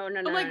is? No.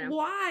 I'm like,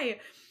 why?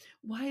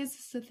 Why is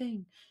this a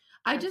thing?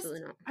 I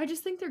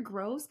just think they're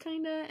gross,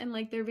 kind of, and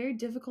like they're very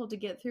difficult to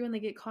get through, and they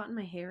get caught in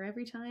my hair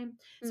every time.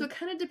 So it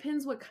kind of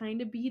depends what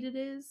kind of bead it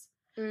is.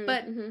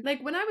 But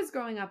like when I was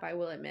growing up, I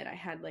will admit I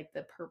had like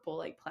the purple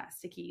like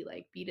plasticky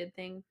like beaded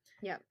thing.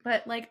 Yeah.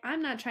 But like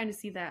I'm not trying to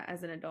see that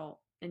as an adult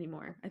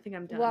anymore. I think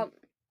I'm done. Well,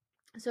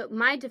 so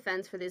my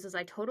defense for this is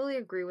I totally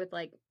agree with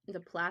like the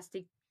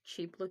plastic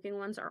cheap looking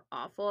ones are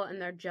awful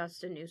and they're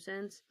just a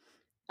nuisance.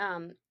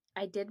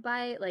 I did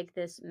buy like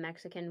this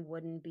Mexican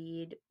wooden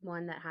bead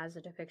one that has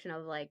a depiction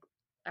of like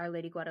Our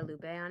Lady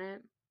Guadalupe on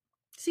it.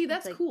 See,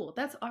 that's like, cool.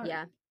 That's art.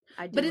 Yeah,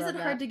 I do. But is it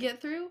hard to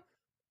get through?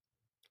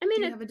 I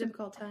mean, do you have a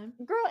difficult time?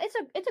 Girl,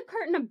 it's a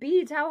curtain of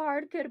beads. How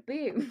hard could it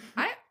be?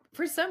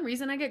 For some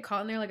reason, I get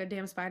caught in there like a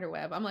damn spider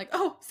web. I'm like,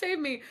 oh, save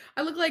me!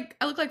 I look like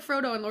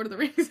Frodo in Lord of the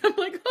Rings. I'm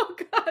like, oh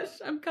gosh,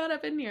 I'm caught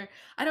up in here.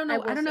 I don't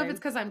know. I don't know if it's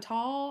because I'm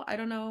tall. I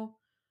don't know.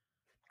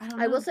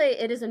 I will say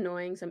it is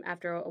annoying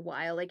after a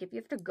while. Like if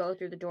you have to go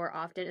through the door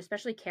often,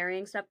 especially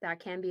carrying stuff, that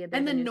can be a bit.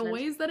 And the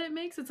noise that it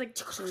makes, it's like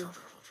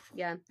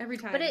yeah, every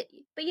time.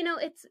 But you know,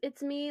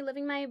 it's me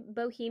living my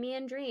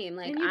bohemian dream.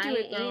 Like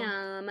I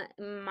am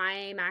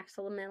my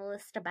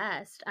maximalist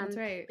best. That's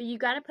right. But you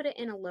got to put it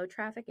in a low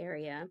traffic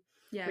area.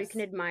 Yes. Where you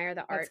can admire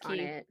the art on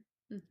it.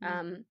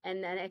 And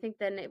then I think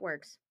then it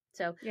works.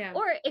 So yeah.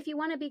 Or if you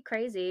want to be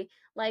crazy,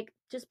 like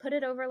just put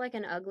it over like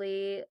an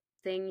ugly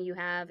thing you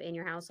have in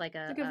your house, like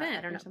a vent,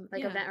 I don't know,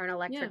 like a vent or an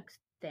electric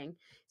thing.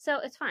 So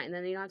it's fine.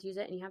 Then you don't have to use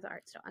it, and you have the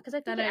art still. Because I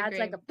think it adds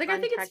like a fun I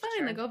think texture. It's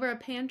fine, like over a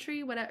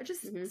pantry, whatever.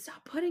 Just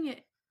stop putting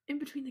it in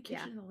between the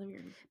kitchen and the living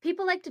room.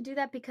 People like to do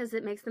that because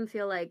it makes them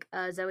feel like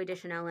Zooey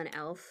Deschanel and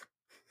Elf.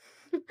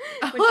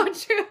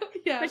 True.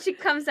 Yeah. When she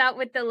comes out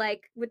with the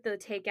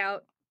takeout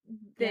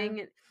thing.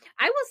 Yeah.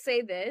 I will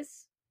say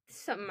this.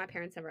 Something my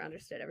parents never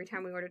understood. Every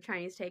time we order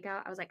Chinese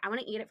takeout, I was like, I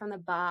want to eat it from the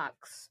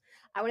box.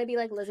 I want to be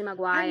like Lizzie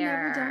McGuire. I've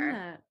never done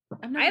that.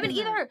 I haven't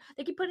either.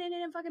 They keep putting it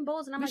in fucking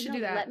bowls, and I'm like, no, do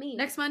that. Let me.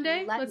 Next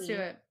Monday, let's do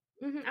it.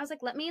 I was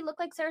like, let me look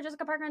like Sarah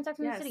Jessica Parker in Sex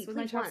and the City. With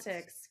my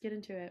chopsticks. Get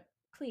into it.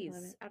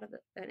 Please, out of the.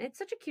 And it's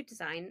such a cute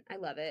design. I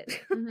love it.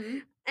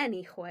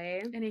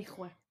 Anyway.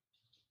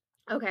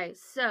 Okay,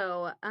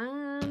 so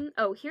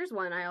here's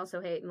one I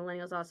also hate.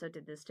 Millennials also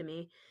did this to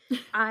me.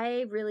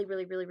 I really,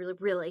 really, really, really,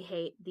 really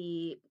hate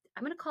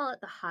I'm gonna call it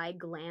the high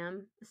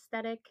glam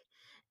aesthetic.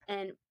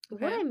 And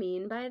what I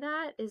mean by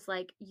that is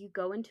like you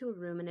go into a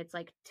room and it's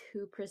like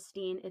too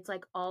pristine. It's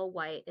like all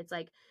white. It's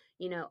like,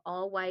 you know,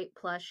 all white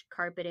plush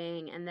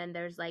carpeting, and then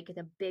there's like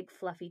the big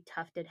fluffy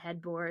tufted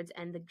headboards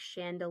and the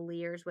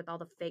chandeliers with all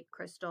the fake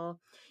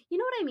crystal. You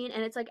know what I mean?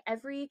 And it's like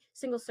every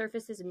single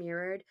surface is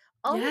mirrored.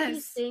 All of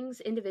these things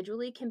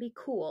individually can be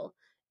cool.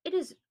 It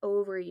is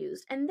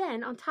overused. And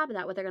then on top of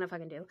that, what they're gonna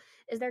fucking do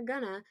is they're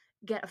gonna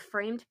get a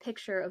framed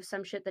picture of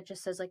some shit that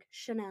just says like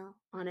Chanel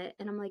on it.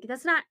 And I'm like,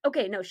 that's not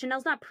okay. No,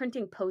 Chanel's not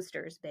printing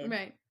posters, babe.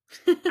 Right.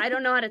 I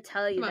don't know how to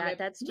tell you Come on, that.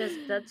 babe.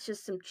 That's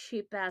just some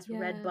cheap ass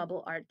red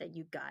bubble art that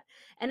you got.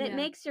 And it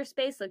makes your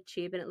space look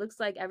cheap, and it looks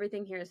like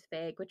everything here is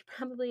fake, which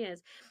probably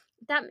is.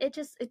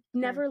 It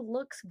never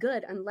looks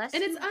good unless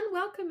it's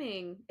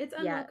unwelcoming. It's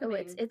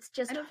unwelcoming. It's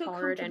just I don't feel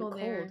hard and comfortable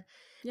cold. there.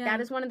 Yeah.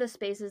 That is one of the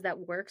spaces that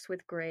works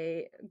with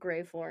gray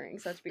flooring.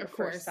 So that's your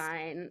first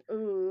sign.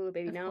 Ooh,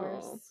 baby,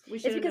 no.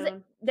 It's because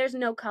there's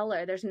no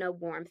color, there's no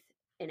warmth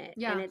in it.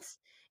 Yeah. And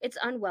it's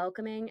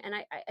unwelcoming. And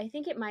I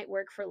think it might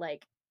work for,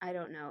 like, I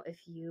don't know, if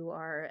you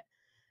are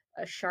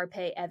a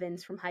Sharpay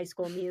Evans from High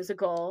School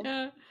Musical,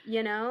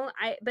 you know,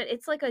 but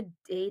it's like a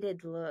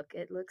dated look.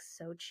 It looks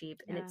so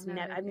cheap, and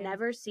I've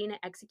never seen it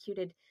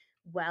executed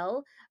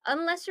well,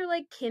 unless you're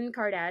like Kim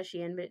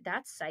Kardashian, but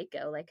that's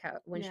psycho. Like how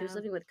when she was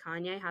living with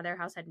Kanye, how their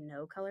house had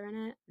no color in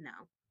it. No,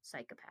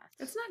 psychopaths.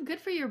 It's not good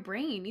for your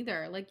brain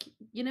either. Like,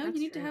 you know, you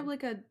need to have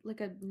like a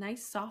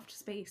nice soft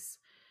space.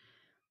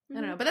 I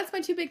don't know, but that's my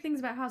two big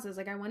things about houses.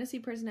 Like, I want to see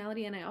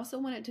personality, and I also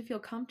want it to feel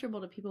comfortable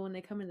to people when they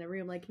come in the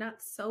room. Like,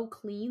 not so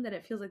clean that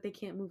it feels like they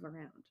can't move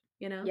around,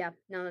 you know? Yeah,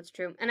 no, that's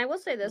true. And I will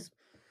say this,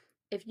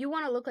 if you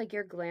want to look like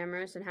you're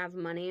glamorous and have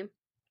money,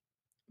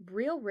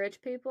 real rich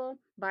people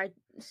buy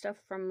stuff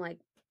from, like,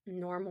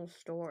 normal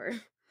stores.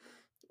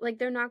 Like,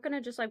 they're not going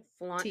to just, like,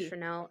 flaunt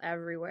Chanel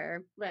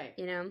everywhere. Right.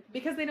 You know?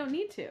 Because they don't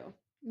need to.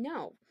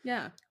 No.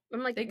 Yeah.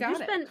 I'm like,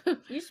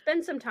 you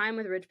spend some time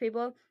with rich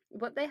people,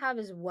 what they have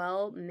is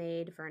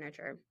well-made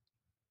furniture.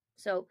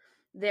 So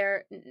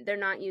they're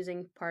not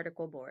using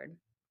particle board.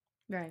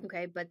 Right.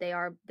 Okay, but they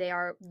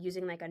are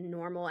using like a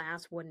normal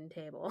ass wooden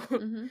table.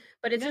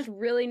 But it's just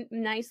really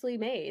nicely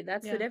made.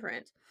 That's the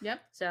difference.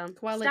 Yep. So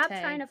stop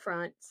trying to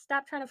front.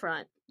 Stop trying to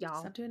front,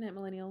 y'all. Stop doing it,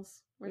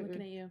 millennials. We're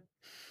looking at you.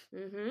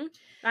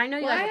 I know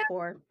you guys are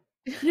poor.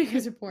 You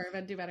guys are poor,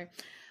 but do better.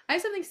 I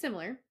have something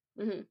similar.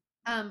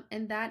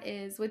 And that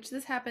is, which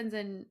this happens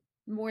in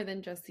more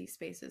than just these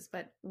spaces,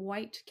 but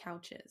white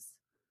couches.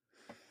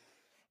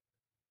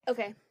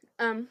 Okay.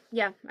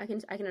 Yeah, I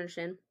can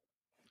understand.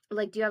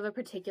 Like, do you have a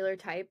particular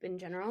type in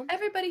general?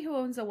 Everybody who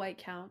owns a white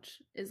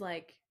couch is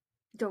like,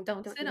 don't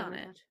sit on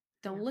it.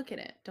 Don't look at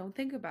it. Don't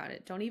think about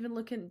it. Don't even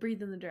look and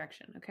breathe in the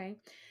direction. Okay.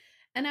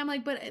 And I'm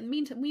like, but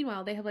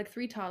meanwhile, they have like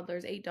 3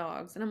 toddlers, 8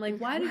 dogs. And I'm like,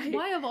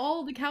 why of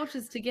all the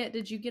couches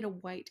did you get a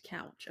white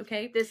couch?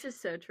 Okay. This is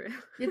so true.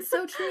 It's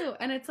so true.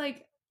 And it's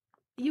like,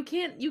 you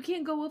can't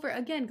go over,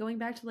 again, going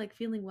back to like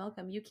feeling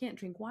welcome. You can't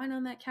drink wine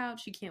on that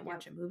couch. You can't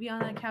watch a movie on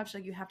that couch.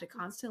 Like, you have to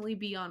constantly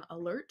be on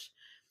alert.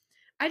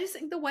 I just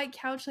think the white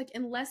couch, like,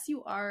 unless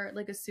you are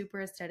like a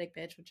super aesthetic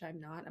bitch, which I'm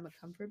not, I'm a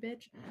comfort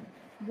bitch.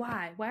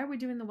 Why are we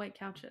doing the white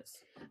couches?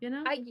 You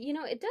know,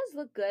 it does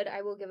look good.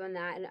 I will give them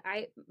that. And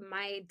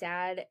my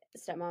dad,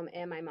 stepmom,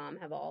 and my mom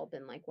have all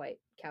been like white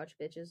couch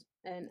bitches,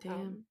 and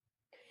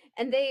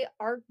and they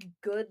are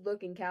good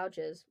looking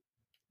couches.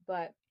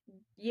 But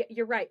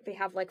you're right. They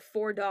have like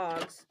 4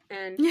 dogs,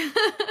 and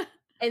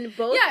and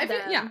both of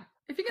them.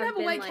 If you're gonna have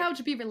a white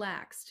couch, be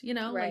relaxed. You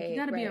know, like, you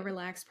gotta be a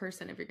relaxed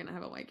person if you're gonna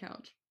have a white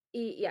couch.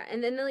 Yeah,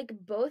 and then like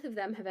both of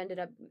them have ended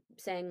up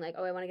saying like,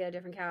 "Oh, I want to get a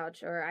different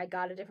couch," or "I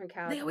got a different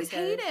couch." They always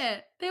hate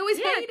it. They always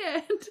hate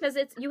it because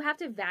you have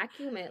to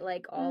vacuum it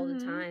like all the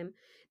time.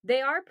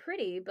 They are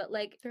pretty, but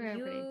like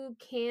you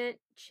can't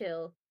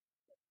chill,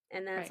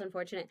 and that's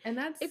unfortunate. And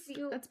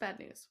that's bad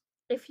news.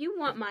 If you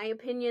want my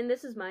opinion,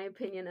 this is my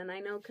opinion, and I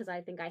know because I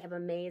think I have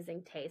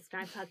amazing taste.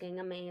 I'm fucking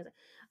amazing.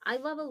 I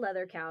love a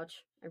leather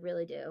couch. I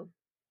really do.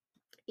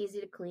 Easy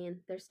to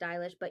clean. They're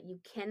stylish, but you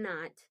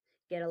cannot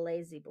get a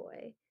lazy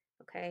boy.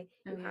 Okay,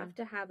 you have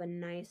to have a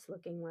nice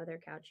looking leather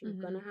couch. You're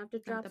gonna have to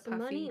drop some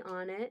money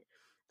on it,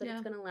 but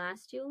it's gonna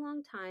last you a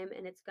long time,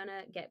 and it's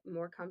gonna get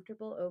more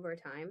comfortable over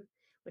time,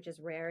 which is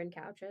rare in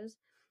couches.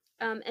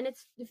 And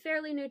it's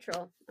fairly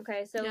neutral.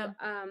 Okay, so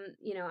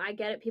you know, I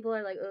get it. People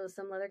are like, "Oh,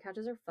 some leather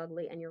couches are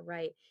fugly," and you're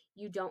right.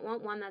 You don't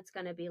want one that's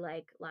gonna be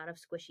like a lot of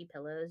squishy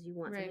pillows. You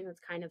want something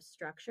that's kind of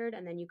structured,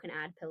 and then you can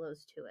add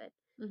pillows to it.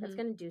 That's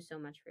gonna do so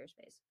much for your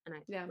space, and I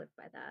live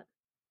by that.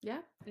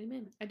 Yeah,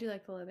 amen. I do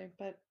like the leather,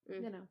 but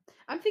you know,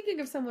 I'm thinking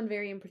of someone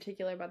very in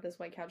particular about this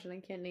white couch, and I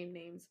can't name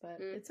names, but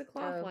it's a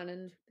cloth one,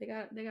 and they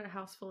got a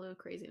house full of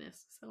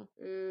craziness. So,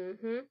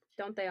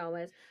 don't they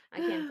always? I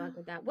can't fuck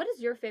with that. What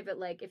is your favorite?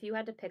 Like, if you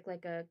had to pick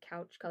like a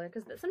couch color,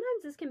 because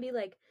sometimes this can be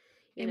like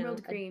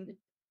emerald green.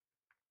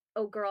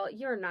 Oh, girl,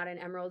 you're not an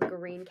emerald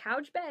green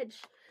couch bitch.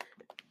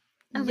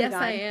 Oh, yes,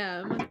 I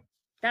am.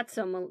 That's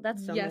so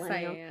yes,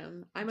 millennial. I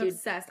am. I'm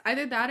obsessed.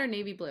 Either that or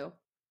navy blue.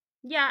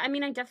 Yeah, I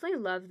mean, I definitely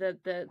love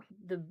the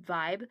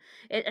vibe,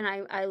 and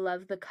I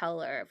love the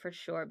color for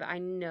sure. But I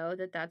know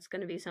that that's going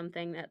to be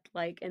something that,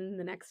 like, in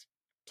the next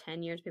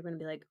 10 years, people are going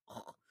to be like,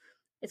 oh,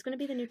 it's going to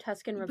be the new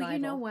Tuscan revival. But you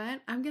know what?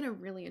 I'm going to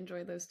really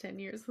enjoy those 10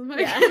 years with my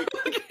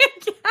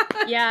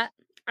Yeah.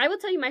 I will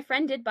tell you, my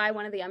friend did buy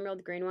one of the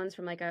emerald green ones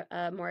from like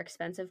a more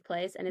expensive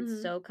place, and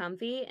it's so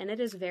comfy, and it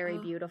is very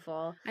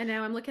beautiful. I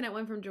know. I'm looking at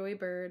one from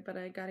Joybird, but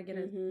I got to get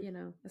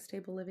a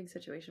stable living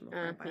situation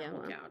before I buy a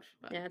whole couch.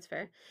 But. Yeah, that's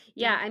fair.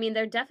 Yeah, I mean,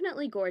 they're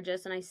definitely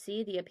gorgeous, and I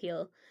see the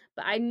appeal,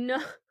 but I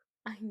know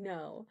I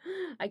know.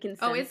 I can sense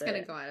Oh, it's going to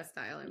it. go out of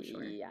style, I'm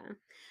sure. Yeah.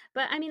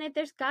 But I mean,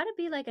 there's got to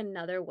be like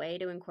another way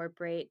to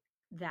incorporate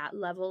that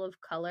level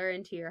of color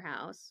into your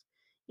house.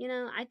 You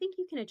know, I think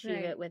you can achieve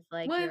it with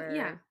like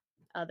your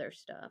other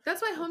stuff.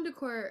 That's why home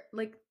decor,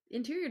 like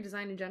interior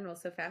design in general,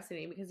 is so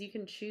fascinating because you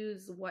can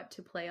choose what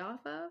to play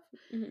off of.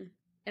 Mm-hmm.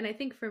 And I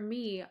think for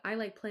me, I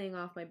like playing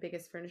off my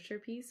biggest furniture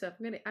piece. So if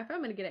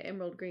I'm gonna get an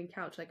emerald green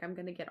couch, like I'm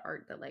gonna get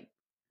art that like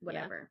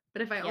whatever. Yeah.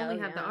 But if I only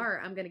have the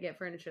art, I'm gonna get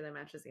furniture that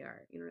matches the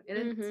art. You know, and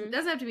it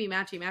doesn't have to be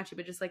matchy,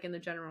 but just like in the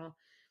general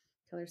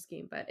color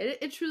scheme. But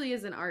it truly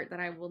is an art that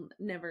I will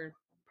never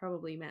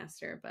probably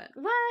master. But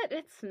what?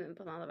 It's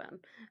not bad.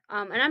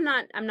 And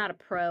I'm not a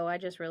pro. I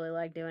just really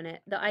like doing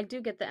it. I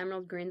do get the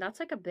emerald green. That's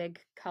like a big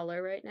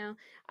color right now.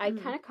 I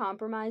kind of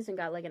compromised and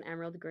got like an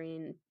emerald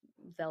green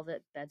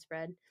velvet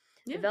bedspread.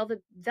 Yeah.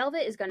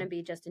 Velvet is going to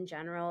be just in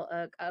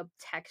general a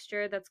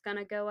texture that's going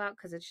to go out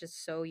because it's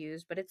just so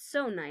used, but it's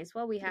so nice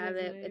while we have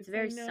it. Nice. It's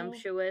very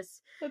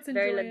sumptuous,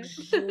 very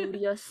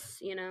luxurious,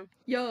 you know.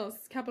 Yes,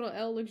 capital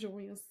L,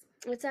 luxurious.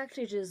 It's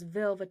actually just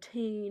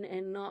velveteen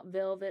and not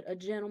velvet. A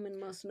gentleman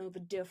must know the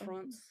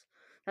difference.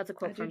 That's a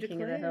quote from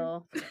King of the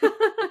Hill.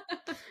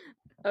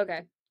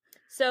 Okay.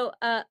 So,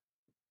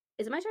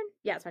 is it my turn?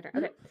 Yeah, it's my turn.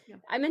 Okay. Yeah.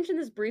 I mentioned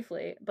this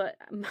briefly, but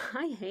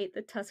I hate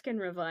the Tuscan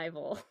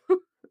Revival.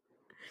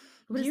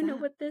 Do you know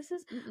what this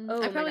is?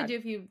 Oh, I probably do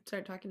if you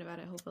start talking about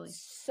it, hopefully.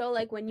 So,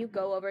 like, when you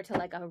go over to,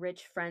 like, a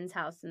rich friend's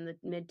house in the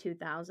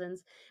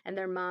mid-2000s, and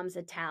their mom's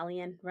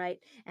Italian, right?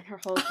 And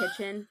her whole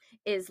kitchen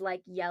is,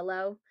 like,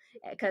 yellow,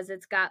 because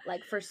it's got,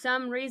 like, for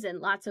some reason,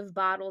 lots of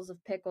bottles of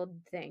pickled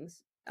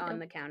things on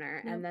the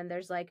counter. Yep. And then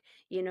there's, like,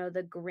 you know,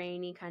 the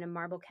grainy kind of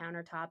marble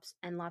countertops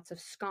and lots of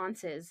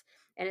sconces.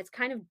 And it's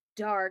kind of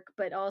dark,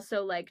 but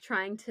also, like,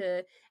 trying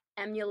to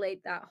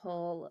emulate that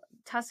whole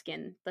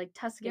Tuscany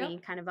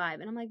kind of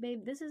vibe. And I'm like,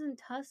 babe, this isn't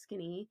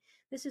Tuscany.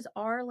 This is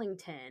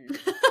Arlington.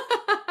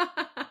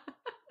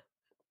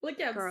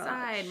 Look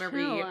outside,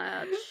 Marie.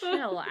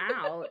 Chill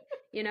out.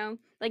 You know,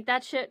 like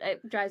that shit,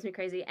 it drives me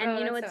crazy. And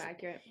you know, it's so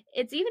accurate.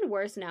 It's even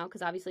worse now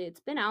because obviously it's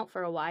been out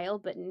for a while,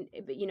 but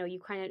you know, you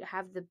kind of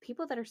have the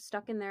people that are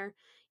stuck in there.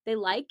 They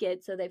like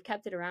it, so they've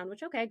kept it around,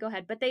 which okay, go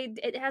ahead. But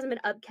it hasn't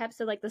been upkept,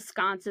 so like the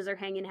sconces are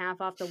hanging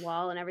half off the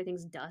wall and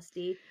everything's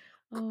dusty.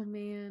 Oh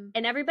man.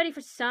 And everybody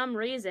for some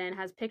reason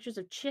has pictures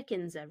of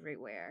chickens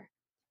everywhere.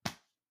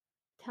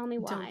 Tell me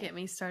why. Don't get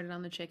me started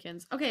on the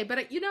chickens. Okay,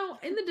 but you know,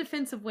 in the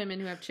defense of women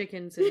who have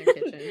chickens in their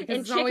kitchen,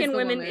 and chicken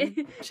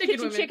women,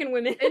 chicken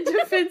women, in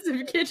defense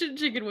of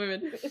chicken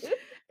women,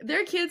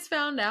 their kids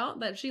found out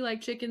that she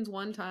liked chickens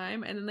one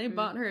time, and then they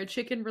bought her a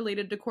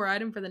chicken-related decor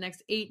item for the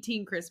next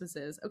 18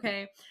 Christmases.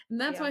 Okay, and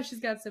that's why she's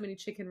got so many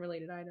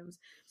chicken-related items.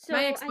 So,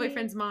 my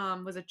ex-boyfriend's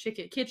mom was a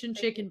chicken bitch.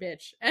 Chicken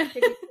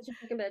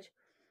bitch.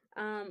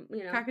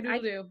 You know,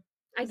 cock-a-doodle-doo.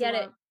 I get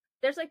it.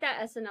 There's like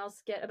that SNL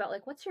skit about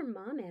like, what's your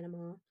mom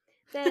animal?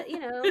 That, you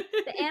know,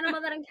 the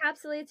animal that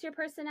encapsulates your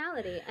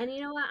personality. And you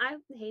know what? I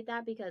hate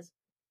that because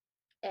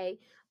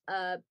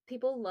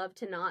people love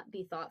to not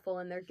be thoughtful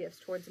in their gifts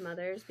towards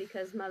mothers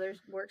because mothers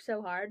work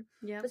so hard.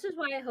 Yeah. This is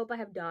why I hope I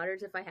have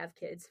daughters if I have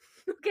kids.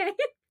 Okay.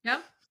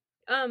 Yep.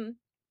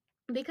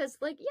 Because,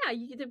 like, yeah,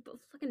 the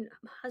fucking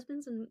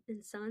husbands and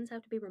sons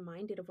have to be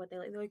reminded of what they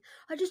like. They're like,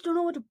 I just don't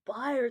know what to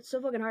buy, or it's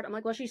so fucking hard. I'm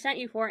like, well, she sent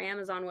you 4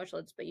 Amazon wish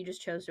lists, but you just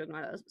chose to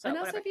ignore those. So and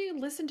also, if you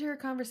listen to her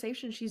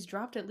conversation, she's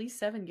dropped at least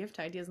 7 gift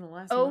ideas in the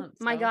last month.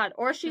 Oh, my God.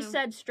 Or she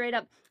said straight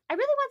up, I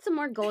really want some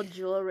more gold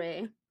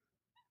jewelry.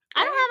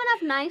 I don't have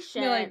enough nice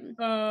shit. You're like,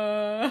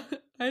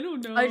 I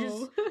don't know. I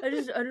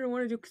don't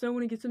want to do because I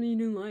want to get something you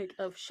didn't like.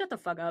 Oh, shut the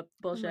fuck up.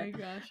 Bullshit. Oh,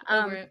 my gosh.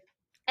 Over it.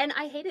 And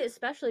I hate it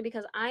especially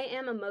because I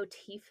am a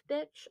motif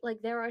bitch.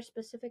 Like, there are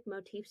specific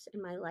motifs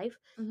in my life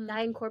that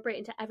I incorporate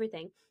into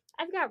everything.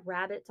 I've got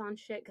rabbits on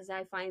shit because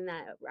I find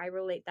that I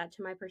relate that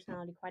to my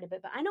personality quite a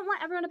bit. But I don't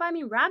want everyone to buy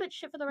me rabbit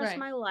shit for the rest of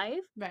my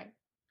life. Right.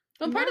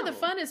 Well, part of the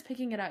fun is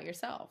picking it out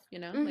yourself, you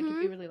know? Like,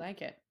 if you really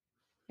like it.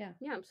 Yeah.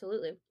 Yeah,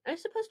 absolutely. And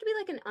it's supposed to be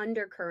like an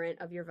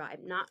undercurrent of your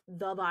vibe, not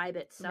the vibe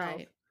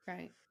itself.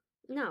 Right.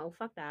 No,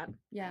 fuck that.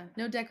 Yeah.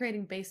 No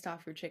decorating based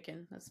off your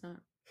chicken. That's not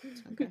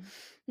good.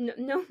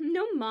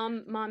 No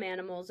mom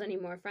animals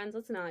anymore, friends.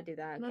 Let's not do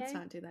that. Okay? Let's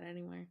not do that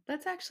anymore.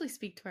 Let's actually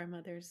speak to our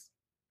mothers.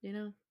 You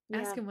know,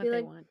 ask them what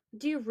they want.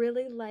 Do you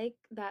really like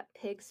that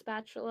pig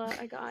spatula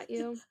I got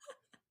you?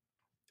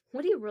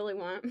 What do you really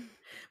want? What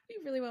do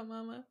you really want,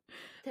 Mama?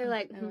 They're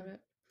like, I love it.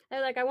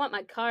 They're like, I want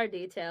my car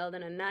detailed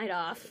and a night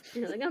off.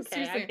 You're like, okay,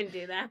 seriously. I can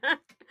do that.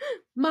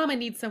 Mama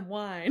needs some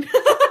wine.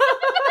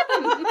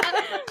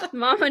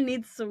 Mama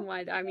needs some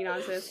wine. I mean,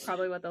 honestly, that's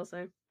probably what they'll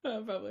say.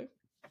 Probably.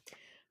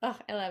 Oh,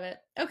 I love it.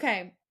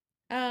 Okay.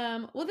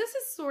 Well, this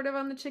is sort of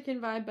on the chicken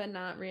vibe, but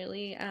not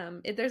really.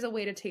 There's a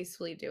way to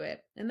tastefully do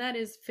it, and that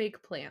is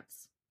fake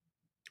plants.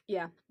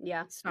 Yeah.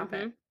 Stop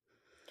it.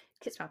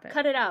 Stop it.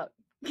 Cut it out.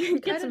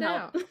 Get some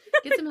help.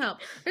 Get some help.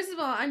 First of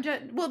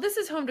all, this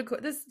is home decor.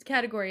 This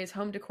category is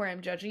home decor.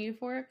 I'm judging you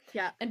for.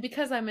 Yeah. And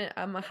because I'm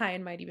a high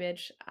and mighty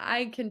bitch,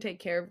 I can take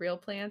care of real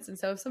plants. And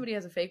so if somebody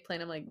has a fake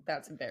plant, I'm like,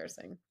 that's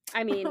embarrassing.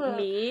 I mean,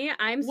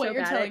 I'm what so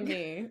you're bad telling at...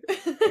 me.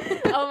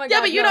 Oh my god.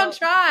 Yeah, but you don't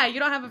try. You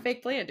don't have a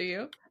fake plant, do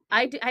you?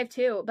 I have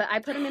two, but I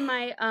put them in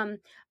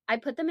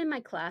my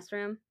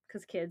classroom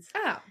because kids.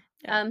 Oh.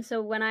 Yeah.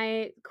 So when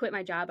I quit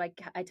my job,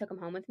 I took them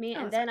home with me,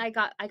 and then I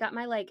got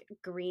my like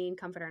green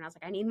comforter, and I was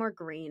like, I need more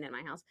green in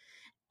my house.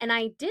 And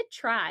I did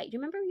try. Do you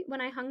remember when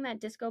I hung that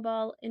disco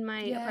ball in my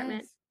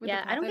apartment?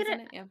 Yeah, I don't get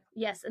it. Yeah.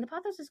 Yes, and the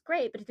pothos is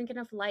great, but it didn't get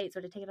enough light,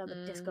 so to take it out of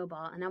the disco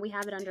ball, and now we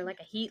have it under like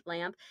a heat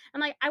lamp. I'm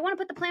like, I want to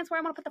put the plants where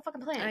I want to put the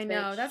fucking plants. I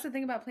know, that's the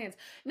thing about plants.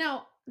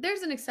 Now,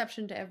 there's an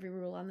exception to every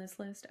rule on this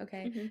list,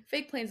 okay? Mm-hmm.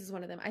 Fake plants is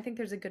one of them. I think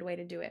there's a good way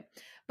to do it.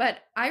 But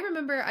I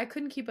remember I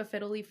couldn't keep a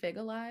fiddly fig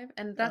alive,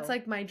 and that's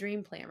like my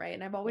dream plant, right?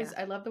 And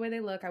I love the way they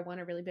look. I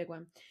want a really big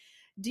one.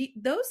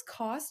 Those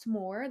cost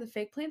more. The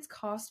fake plants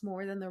cost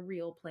more than the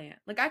real plant.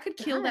 Like I could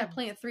kill that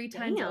plant 3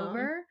 times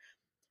over.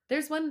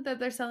 There's one that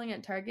they're selling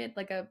at Target,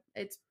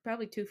 it's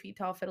probably 2 feet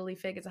tall fiddly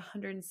fig. It's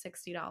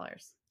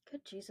 $160.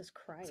 Good Jesus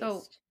Christ.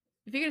 So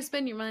if you're gonna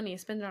spend your money,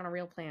 spend it on a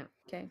real plant.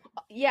 Okay.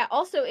 Yeah.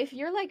 Also, if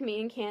you're like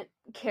me and can't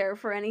care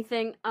for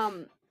anything,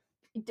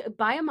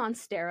 buy a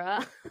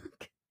Monstera.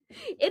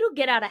 It'll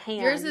get out of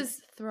hand. Yours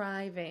is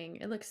thriving.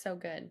 It looks so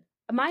good.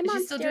 My Monstera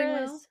is still doing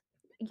well.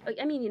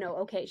 I mean,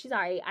 okay, she's all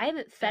right. I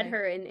haven't fed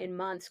her in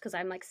months because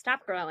I'm like,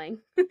 stop growing.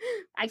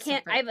 I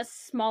can't. I have a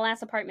small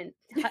ass apartment.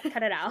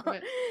 Cut it out.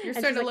 You're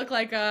starting to look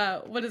like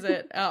what is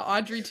it,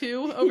 Audrey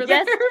 2 over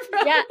there?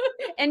 Yeah.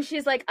 And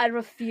she's like, I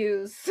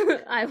refuse.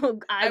 I will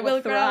thrive. I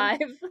will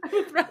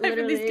thrive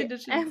in these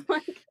conditions. I'm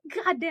like,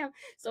 God damn.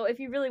 So if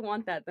you really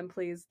want that, then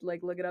please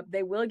look it up.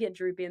 They will get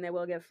droopy and they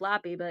will get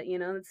floppy, but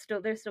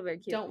they're still very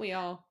cute. Don't we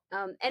all?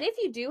 And if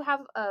you do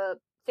have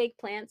fake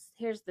plants,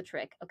 here's the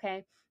trick.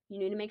 Okay. You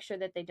need to make sure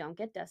that they don't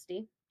get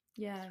dusty.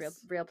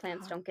 Yes. Real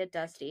plants don't get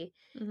dusty.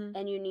 Mm-hmm.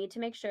 And you need to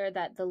make sure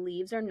that the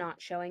leaves are not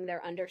showing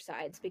their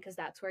undersides because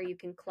that's where you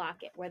can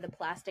clock it, where the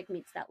plastic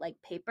meets that like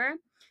paper.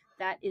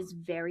 That is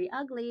very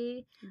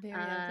ugly. Very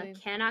ugly.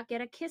 Cannot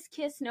get a kiss.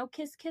 No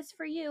kiss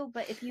for you.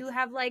 But if you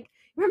have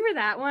remember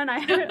that one? I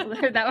haven't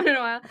heard that one in a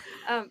while.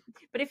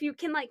 But if you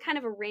can kind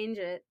of arrange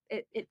it,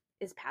 it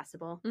is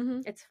passable.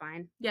 Mm-hmm. It's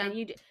fine. Yeah. And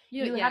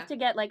you have to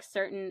get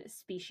certain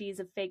species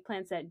of fake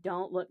plants that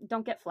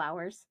don't get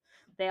flowers.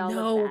 They all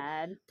look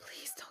bad.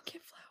 Please don't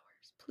get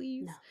flowers.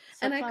 Please. No.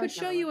 And I could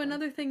show you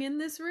another thing in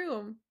this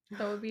room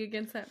that would be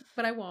against that,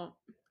 but I won't.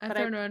 I've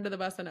thrown her under the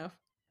bus enough.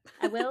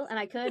 I will, and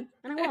I could,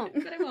 and I won't.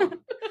 But I won't.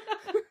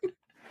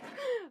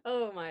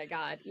 Oh my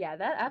god. Yeah,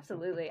 that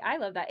absolutely. I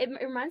love that. It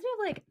reminds me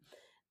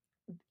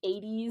of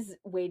 80s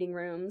waiting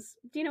rooms.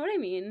 Do you know what I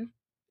mean?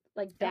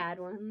 Bad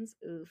ones.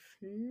 Oof.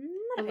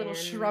 A little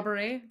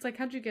shrubbery. It's like,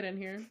 how'd you get in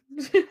here?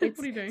 What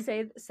are you doing?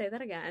 Say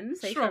that again.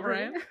 Say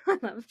shrubbery. I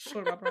love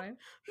shrubbery.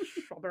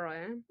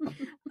 Shrubbery.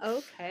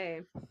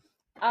 Okay.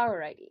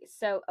 Alrighty.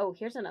 So,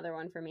 here's another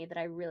one for me that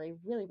I really,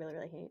 really, really,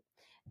 really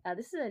hate.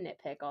 This is a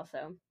nitpick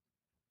also.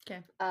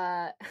 Okay.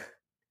 I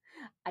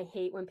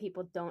hate when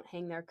people don't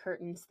hang their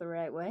curtains the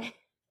right way.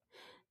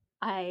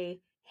 I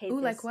hate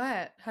this. Like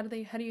what? How do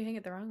you hang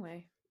it the wrong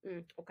way?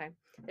 Okay.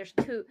 There's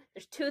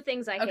two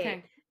things I hate.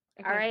 Okay.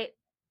 All right.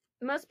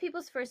 Most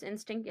people's first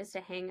instinct is to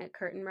hang a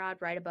curtain rod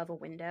right above a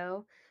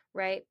window,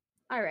 right?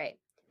 All right.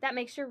 That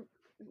makes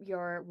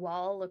your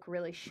wall look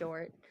really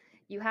short.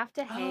 You have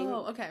to hang.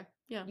 Oh, okay.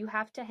 Yeah. You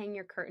have to hang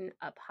your curtain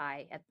up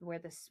high at where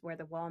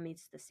the wall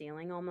meets the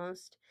ceiling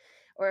almost.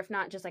 Or if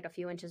not, just a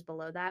few inches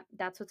below that.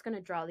 That's what's going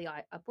to draw the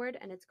eye upward,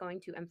 and it's going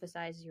to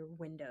emphasize your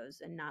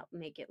windows and not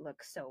make it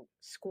look so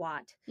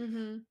squat.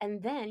 Mm-hmm.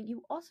 And then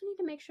you also need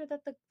to make sure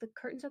that the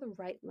curtains are the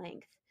right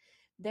length.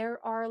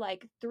 There are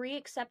 3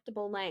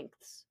 acceptable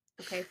lengths,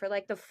 okay, for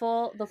the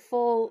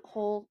full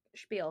whole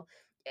spiel.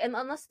 And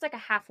unless it's a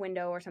half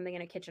window or something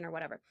in a kitchen or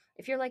whatever.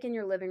 If you're in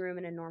your living room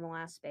in a normal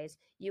ass space,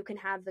 you can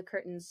have the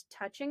curtains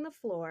touching the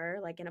floor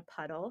in a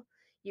puddle.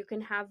 You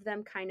can have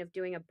them kind of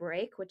doing a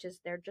break, which is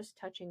they're just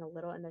touching a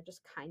little and they're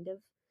just kind of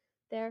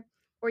there.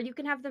 Or you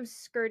can have them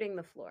skirting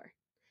the floor.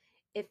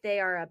 If they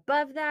are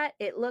above that,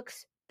 it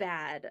looks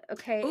bad,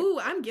 okay? Ooh,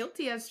 I'm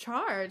guilty as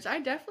charged. I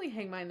definitely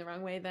hang mine the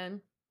wrong way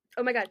then.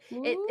 Oh my god.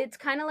 It's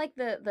kind of like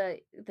the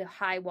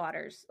high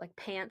waters,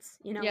 pants.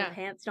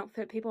 Pants don't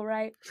fit people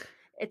right.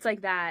 It's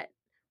like that.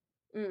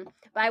 But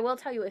I will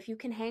tell you, if you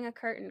can hang a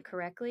curtain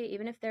correctly,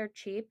 even if they're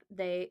cheap,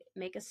 they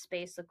make a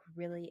space look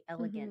really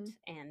elegant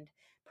and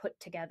put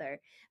together.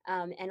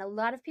 And a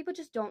lot of people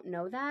just don't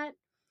know that.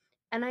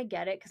 And I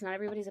get it, because not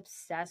everybody's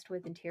obsessed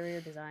with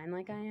interior design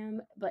like I am.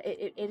 But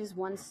it is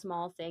one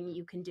small thing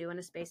you can do in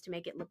a space to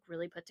make it look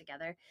really put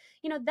together.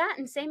 That,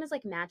 and same as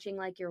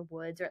your your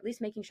woods, or at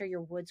least making sure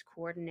your woods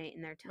coordinate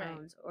in their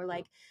tones.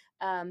 Right.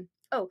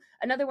 Or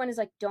another one is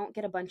don't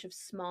get a bunch of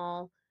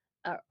small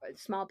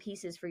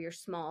pieces for your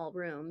small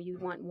room. You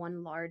want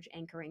one large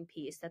anchoring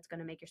piece that's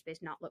going to make your space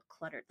not look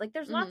cluttered.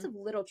 There's lots of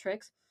little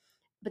tricks,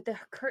 but the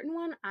curtain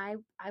one, I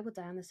will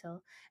die on this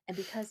hill. And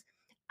because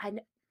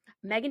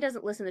Megan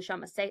doesn't listen to the show.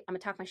 I'm gonna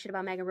talk my shit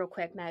about Megan real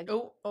quick, Meg.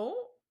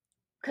 Oh.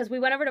 Because we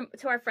went over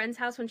to our friend's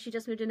house when she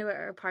just moved into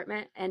her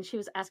apartment, and she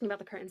was asking about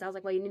the curtains. I was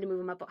like, well, you need to move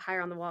them up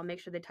higher on the wall, make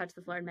sure they touch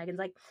the floor. And Megan's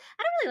like,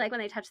 I don't really like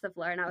when they touch the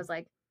floor. And I was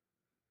like,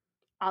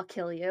 I'll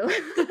kill you.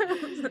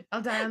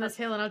 I'll die on this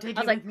hill and I'll take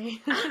you with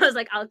me. I was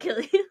like, I'll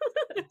kill you.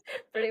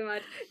 Pretty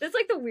much. That's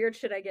like the weird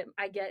shit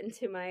I get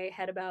into my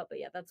head about. But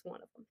yeah, that's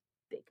one of them.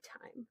 Big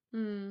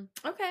time.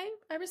 Okay,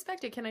 I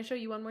respect it. Can I show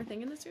you one more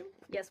thing in this room?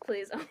 Yes,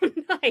 please. Oh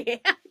no, I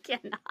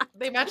cannot.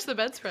 They match the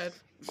bedspread.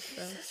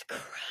 Jesus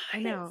Christ. I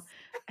know.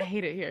 I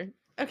hate it here.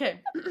 Okay.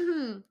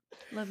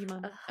 Love you,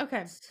 Mom.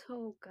 Okay.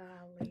 So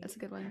golly. That's a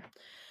good one.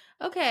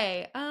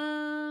 Okay.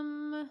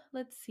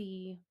 Let's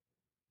see.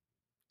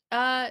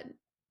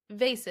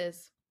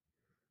 Vases.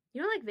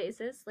 You don't like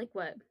vases? Like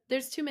what?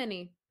 There's too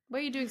many. Why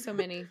are you doing so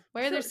many?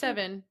 Why are there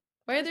 7?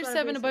 Why are there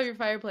 7 above your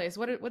fireplace?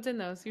 What's in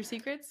those? Your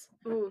secrets?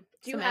 Ooh,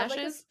 do you have like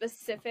a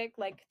specific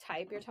like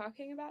type you're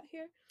talking about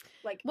here?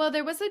 Like, well,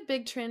 there was a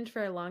big trend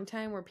for a long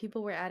time where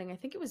people were adding, I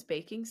think it was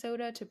baking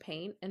soda to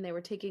paint, and they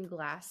were taking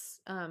glass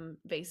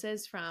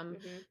vases from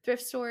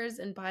thrift stores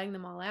and buying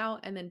them all out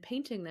and then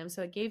painting them,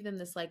 so it gave them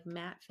this like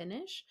matte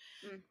finish.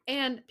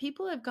 And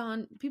people have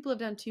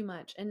done too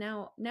much, and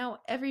now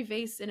every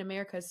vase in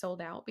America is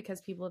sold out because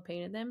people have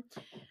painted them.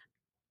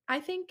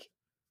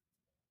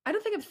 I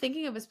don't think I'm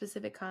thinking of a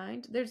specific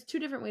kind. There's 2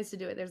 different ways to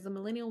do it. There's the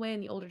millennial way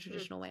and the older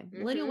traditional way.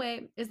 Millennial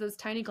way is those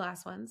tiny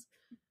glass ones.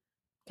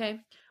 Okay.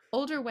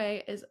 Older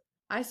way is,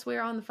 I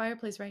swear on the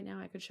fireplace right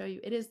now, I could show you.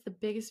 It is the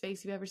biggest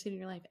vase you've ever seen in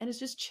your life. And it's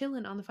just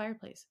chilling on the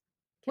fireplace.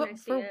 Can I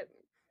see it?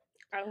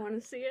 I want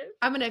to see it.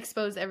 I'm going to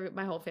expose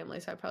my whole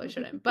family, so I probably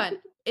shouldn't. But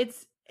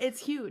it's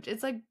huge.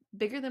 It's like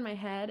bigger than my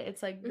head.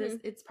 It's like this.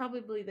 It's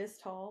probably this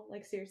tall.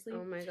 Like seriously.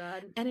 Oh my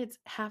God. And it's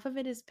half of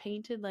it is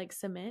painted like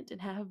cement and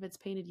half of it's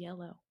painted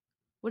yellow.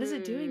 What is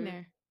it doing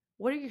there?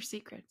 What are your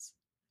secrets?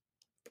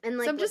 And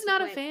like, so I'm just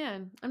not a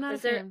fan. I'm not a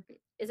fan.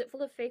 Is it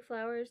full of fake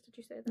flowers? Did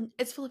you say that?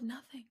 It's full of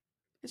nothing.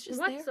 It's just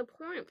What's the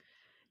point?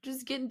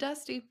 Just getting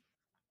dusty.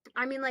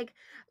 I mean, like,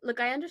 look,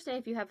 I understand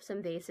if you have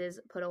some vases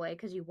put away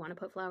because you want to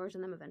put flowers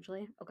in them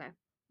eventually. Okay,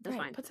 that's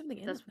fine. Put something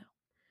in them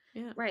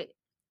though. Yeah. Right.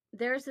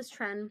 There's this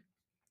trend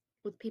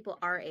with people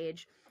our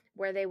age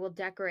where they will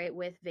decorate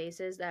with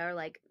vases that are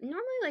like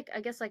normally like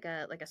I guess like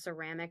a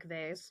ceramic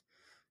vase.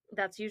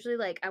 That's usually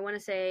like, I want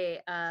to say,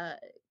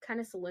 kind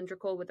of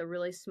cylindrical with a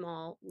really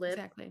small lid.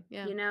 Exactly.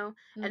 Yeah. You know?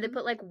 And they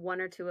put like 1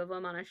 or 2 of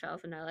them on a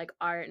shelf and they're like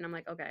art. And I'm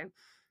like, okay.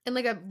 And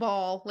like a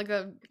ball, like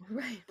a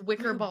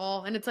wicker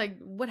ball. And it's like,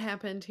 what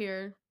happened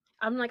here?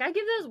 I'm like, I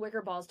give those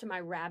wicker balls to my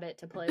rabbit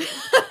to play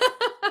with.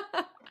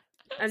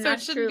 And so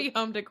it shouldn't be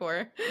home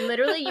decor.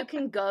 Literally, you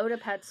can go to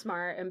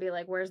PetSmart and be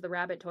like, where's the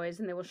rabbit toys?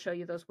 And they will show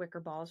you those wicker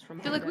balls from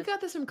They're like, we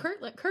got this from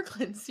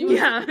Kirkland's.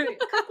 Yeah,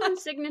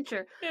 Kirkland's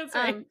signature. That's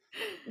right.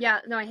 Yeah,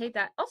 no, I hate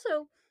that.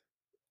 Also,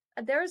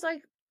 there's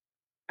like,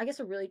 I guess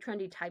a really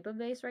trendy type of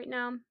vase right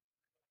now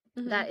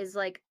that is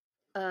like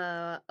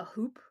a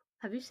hoop.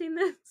 Have you seen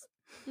this?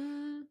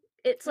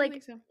 It's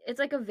like it's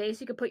like a vase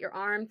you could put your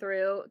arm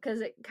through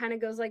because it kind of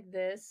goes like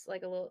this,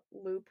 like a little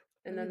loop,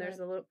 and then there's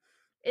a little.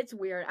 It's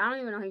weird. I don't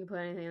even know how you can put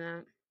anything in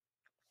that.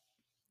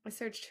 I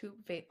searched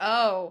hoop vase.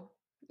 Oh.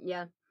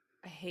 Yeah.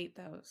 I hate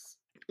those.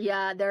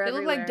 Yeah, they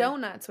look like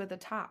donuts with a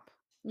top.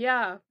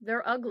 Yeah,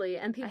 they're ugly,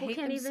 and people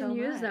can't even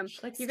use them.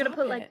 Like, you're gonna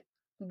put like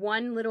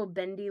 1 little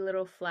bendy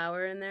little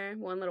flower in there,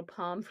 1 little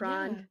palm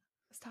frond. Yeah.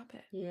 Stop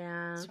it.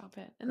 Yeah. Stop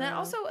it. And that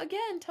also,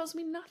 again, tells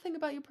me nothing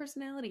about your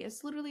personality.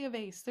 It's literally a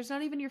vase. There's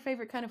not even your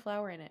favorite kind of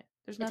flower in it.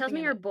 There's nothing. It tells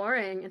me you're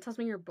boring. It tells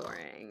me you're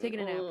boring. Taking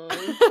a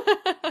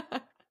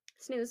nap.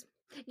 Snooze.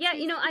 Yeah,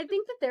 you know, I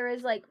think that there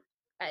is like,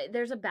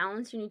 there's a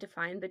balance you need to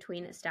find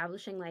between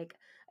establishing like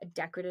a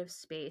decorative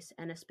space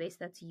and a space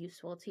that's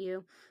useful to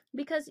you.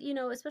 Because, you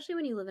know, especially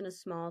when you live in a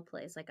small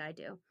place like I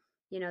do,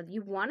 you know,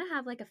 you want to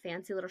have like a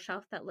fancy little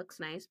shelf that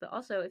looks nice, but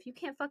also if you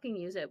can't fucking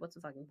use it, what's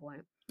the fucking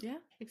point? Yeah,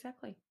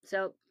 exactly.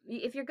 So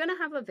if you're going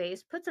to have a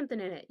vase, put something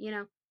in it, you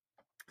know,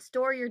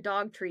 store your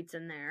dog treats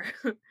in there.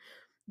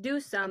 Do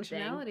something.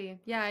 Functionality.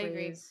 Yeah, I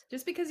agree.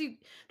 Just because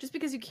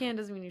you can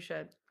doesn't mean you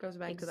should. Goes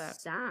back to that.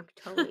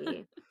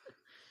 Exactly.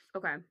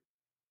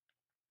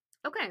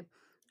 Okay.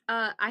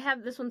 I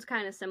have this one's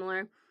kind of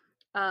similar.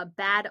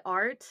 Bad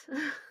art.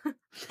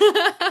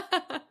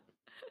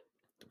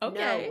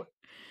 Okay. No.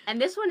 And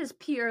this one is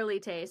purely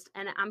taste,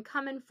 and I'm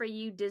coming for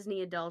you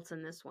Disney adults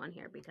in this one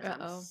here because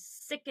I'm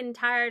sick and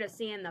tired of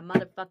seeing the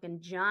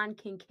motherfucking John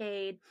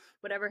Kincaid,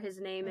 whatever his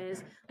name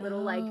is,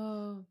 little like,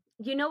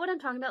 you know what I'm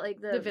talking about, like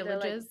the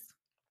villages.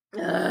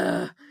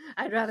 Like,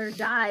 I'd rather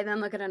die than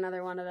look at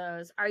another one of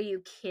those. Are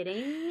you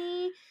kidding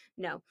me?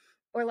 No.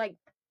 Or like,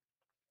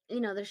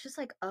 you know, there's just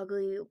like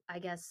ugly, I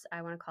guess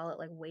I want to call it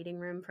like waiting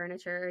room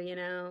furniture, you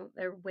know,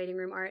 their waiting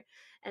room art.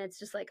 And it's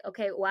just like,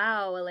 okay,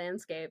 wow, a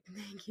landscape.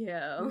 Thank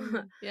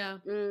you. Yeah.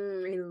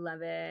 I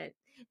love it.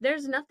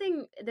 There's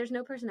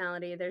no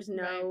personality. There's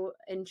no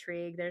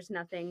intrigue. There's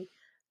nothing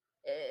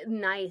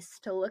nice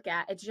to look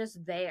at. It's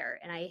just there.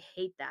 And I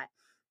hate that.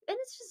 And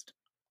it's just,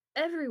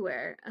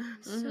 everywhere. I'm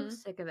so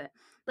sick of it.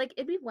 Like,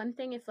 it'd be one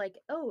thing if, like,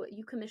 oh,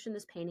 you commission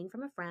this painting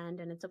from a friend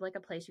and it's of, like, a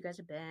place you guys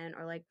have been,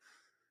 or like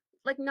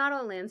not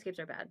all landscapes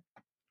are bad.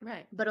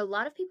 Right. But a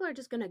lot of people are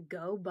just gonna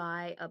go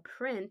buy a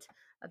print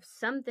of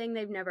something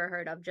they've never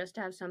heard of just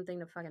to have something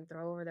to fucking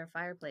throw over their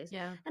fireplace.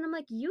 Yeah. And I'm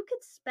like, you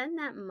could spend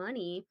that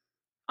money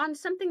on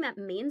something that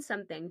means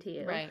something to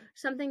you. Right.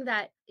 Something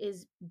that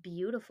is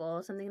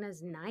beautiful, something that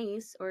is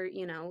nice, or,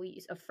 you know,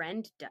 a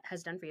friend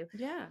has done for you.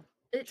 Yeah.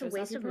 It's a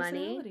waste of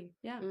money.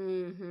 Yeah.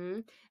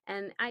 And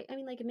I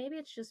mean, like, maybe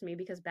it's just me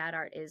because bad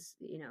art is,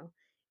 you know,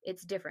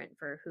 it's different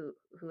for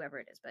whoever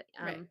it is, but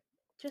right.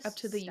 just up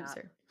to the stop.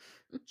 user.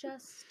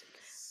 Just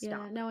stop.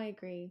 Yeah, no, I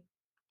agree.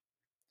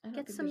 I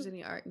don't think there's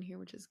any art in here,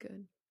 which is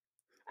good.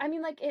 I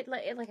mean, like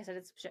I said,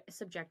 it's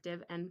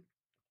subjective, and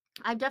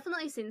I've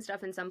definitely seen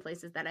stuff in some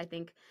places that I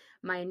think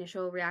my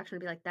initial reaction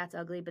would be like, "That's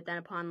ugly," but then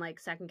upon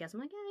like second guess, I'm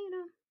like, "Yeah, you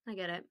know, I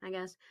get it, I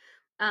guess."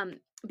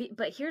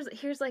 But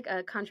here's like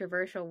a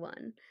controversial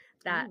one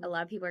that a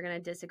lot of people are gonna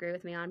disagree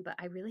with me on, but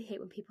I really hate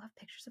when people have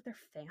pictures of their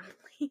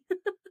family.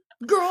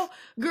 girl,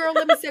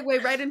 let me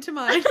segue right into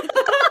mine.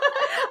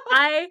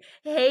 I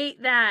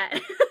hate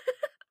that.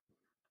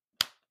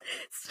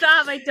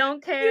 Stop, I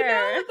don't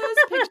care. You know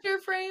those picture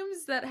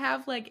frames that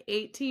have like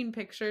 18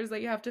 pictures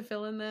that you have to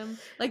fill in them?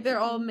 Like they're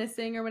all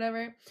missing or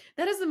whatever?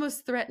 That is the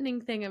most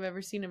threatening thing I've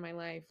ever seen in my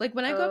life. Like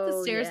when I go up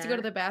the stairs to go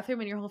to the bathroom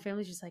and your whole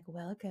family's just like,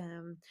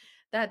 welcome.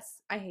 I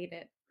hate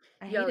it.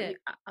 I hate it.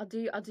 I'll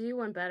do you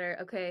one better.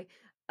 Okay.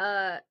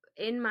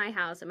 In my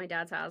house, at my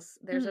dad's house,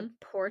 there's a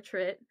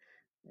portrait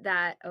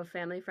that a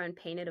family friend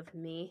painted of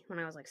me when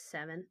I was like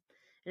 7.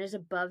 And it's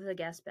above the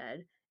guest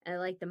bed. And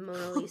like the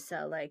Mona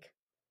Lisa, like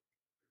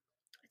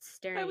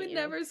staring at you. I would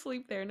never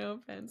sleep there, no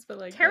offense, but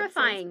like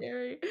terrifying. That's so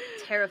scary.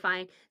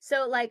 Terrifying.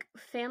 So like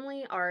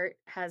family art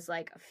has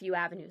like a few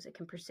avenues it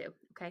can pursue.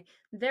 Okay.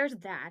 There's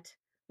that,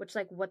 which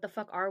like what the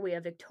fuck are we,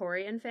 a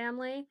Victorian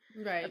family?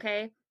 Right.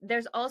 Okay.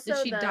 There's also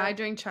Did she die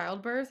during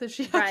childbirth? Is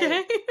she okay?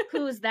 Right.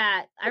 Who's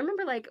that? I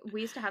remember like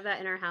we used to have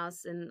that in our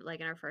house in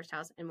our first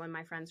house, and when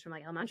my friends from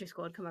like elementary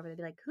school would come over, they'd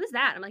be like, "Who's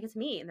that?" I'm like, "It's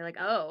me," and they're like,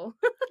 "Oh."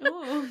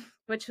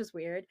 Which was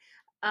weird.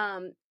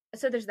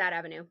 So there's that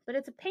avenue, but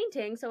it's a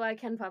painting, so I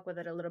can fuck with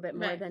it a little bit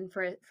more than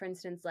for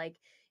instance, like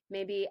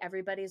maybe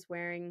everybody's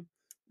wearing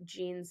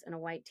jeans and a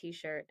white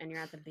t-shirt and you're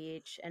at the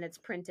beach and it's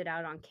printed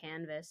out on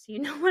canvas. You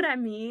know what I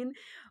mean?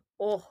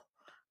 Oh,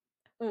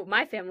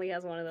 my family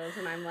has one of those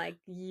and I'm like,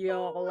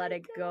 yo, let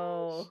it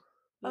go.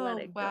 Let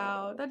it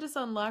wow. go. That just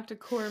unlocked a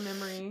core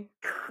memory.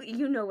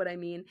 You know what I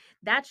mean?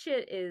 That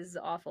shit is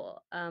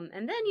awful. And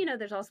then, you know,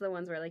 there's also the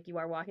ones where like you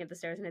are walking up the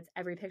stairs and it's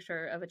every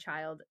picture of a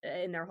child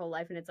in their whole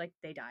life and it's like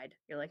they died.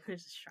 You're like,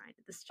 there's a shrine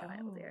to this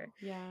child here.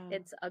 Yeah.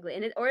 It's ugly.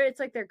 And it's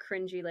like they're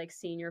cringy like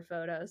senior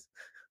photos.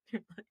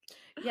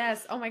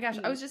 Yes. Oh my gosh.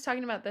 I was just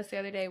talking about this the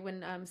other day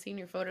when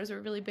senior photos were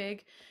really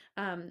big.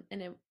 And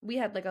we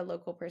had like a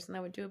local person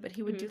that would do it, but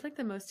he would do like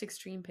the most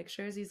extreme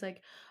pictures. He's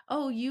like,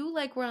 "Oh, you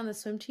like were on the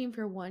swim team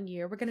for 1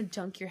 year. We're gonna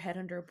dunk your head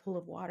under a pool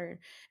of water,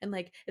 and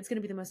like it's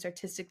gonna be the most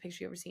artistic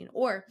picture you ever seen.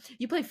 Or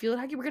you play field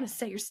hockey. We're gonna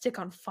set your stick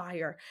on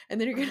fire, and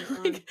then you're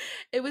gonna like."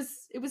 It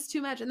was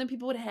too much, and then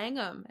people would hang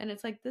them, and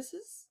it's like this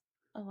is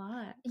a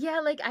lot. Yeah,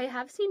 like I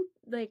have seen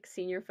like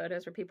senior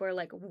photos where people are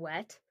like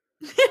wet.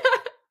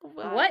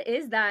 What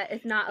is that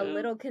if not a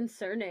little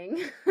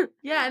concerning?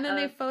 Yeah, and then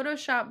they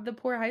Photoshop the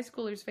poor high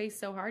schooler's face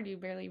so hard you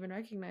barely even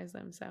recognize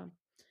them. So,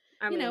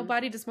 I mean,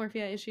 body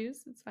dysmorphia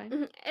issues. It's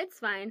fine. It's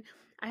fine.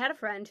 I had a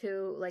friend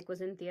who like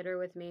was in theater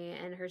with me,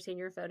 and her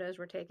senior photos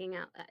were taken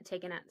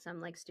at some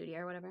like studio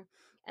or whatever,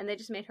 and they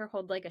just made her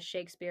hold like a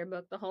Shakespeare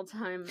book the whole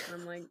time.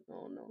 And I'm like,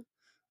 oh no.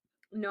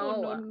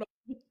 No,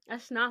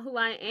 that's not who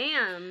I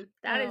am.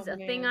 That is a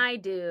thing I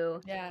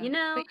do. Yeah, you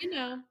know. But you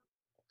know.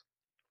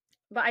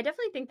 But I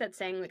definitely think that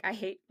saying like I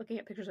hate looking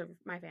at pictures of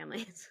my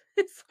family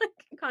it's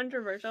like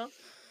controversial.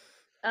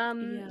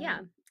 Yeah.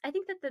 I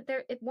think that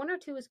there if one or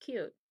two is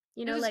cute,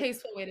 you know, it's like a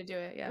tasteful way to do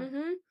it. Yeah.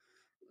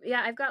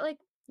 Yeah, I've got like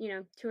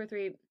 2 or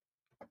 3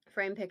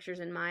 frame pictures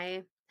in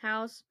my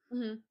house,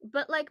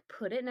 but like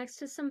put it next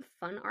to some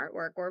fun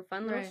artwork or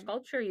fun little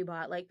sculpture you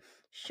bought. Like,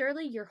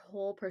 surely your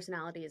whole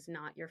personality is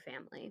not your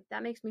family.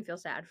 That makes me feel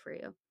sad for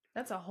you.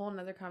 That's a whole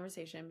nother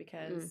conversation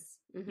because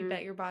you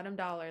bet your bottom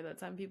dollar that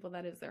some people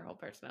that is their whole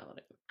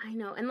personality. I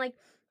know. And like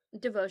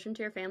devotion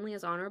to your family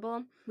is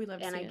honorable. We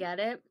love and I get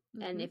it.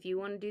 And if you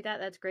want to do that,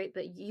 that's great.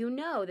 But you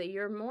know that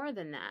you're more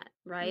than that,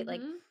 right?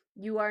 Like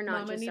you are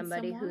not just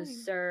somebody who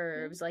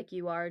serves. Like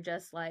you are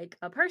just like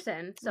a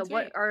person. So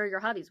what are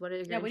your hobbies? What are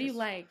your what do you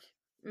like?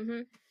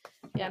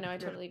 Yeah, no, I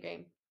totally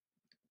agree.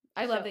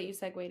 I love that you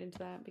segued into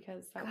that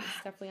because that was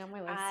definitely on my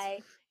list.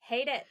 I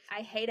hate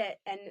it.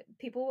 And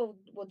people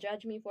will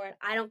judge me for it.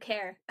 I don't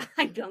care.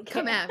 I don't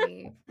care. Come at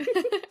me.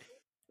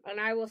 And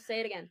I will say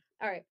it again.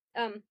 All right.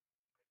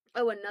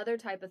 Oh, another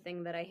type of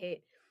thing that I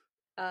hate.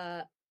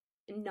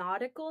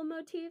 Nautical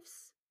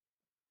motifs.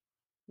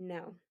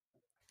 No.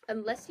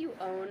 Unless you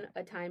own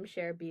a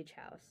timeshare beach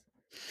house.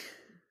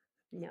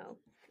 No.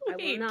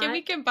 Wait, can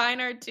we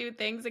combine our two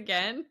things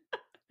again?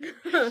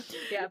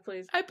 Yeah,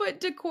 please. I put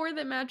decor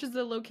that matches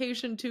the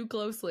location too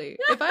closely.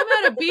 If I'm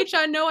at a beach,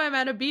 I know I'm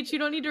at a beach. You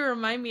don't need to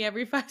remind me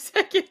every 5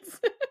 seconds.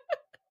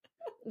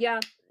 Yeah.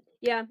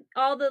 Yeah.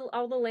 All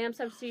the lamps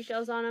have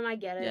seashells on them. I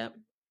get it. Yep.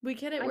 We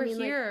get it. We're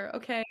here,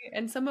 okay?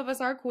 And some of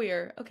us are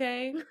queer,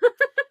 okay?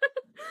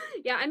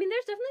 Yeah, I mean,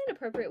 there's definitely an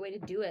appropriate way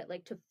to do it,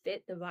 like to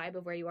fit the vibe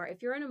of where you are.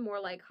 If you're in a more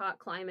like hot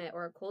climate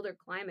or a colder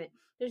climate,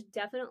 there's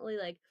definitely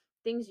like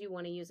things you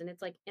want to use, and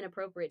it's like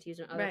inappropriate to use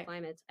in other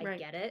climates. I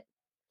get it.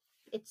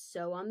 It's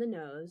so on the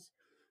nose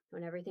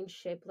when everything's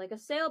shaped like a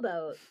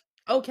sailboat.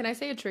 Oh, can I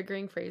say a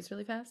triggering phrase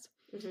really fast?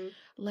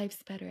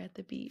 Life's better at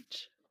the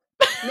beach.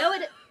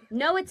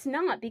 No, it's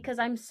not, because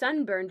I'm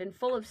sunburned and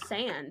full of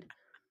sand,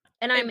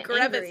 and I'm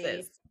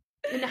angry.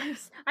 And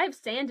I have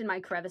sand in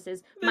my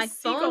crevices. My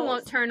phone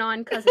won't turn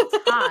on because it's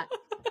hot.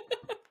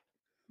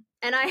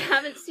 And I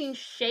haven't seen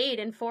shade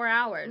in 4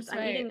 hours.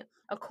 I'm eating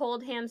a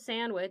cold ham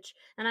sandwich,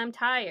 and I'm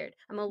tired.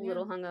 I'm a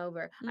little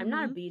hungover. I'm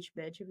not a beach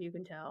bitch, if you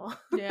can tell.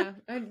 Yeah,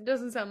 it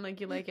doesn't sound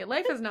like you like it.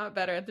 Life is not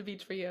better at the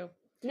beach for you.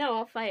 No,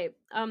 I'll fight.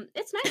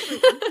 It's nice every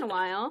once in a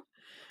while.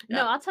 Yeah.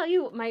 No, I'll tell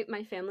you,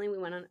 my family, we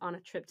went on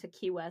a trip to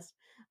Key West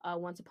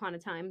once upon a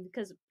time,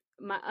 because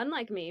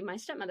unlike me, my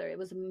stepmother, it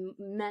was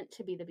meant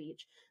to be the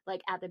beach,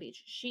 like at the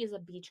beach. She is a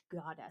beach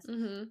goddess.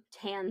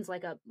 Tans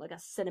like a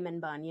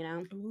cinnamon bun, you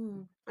know.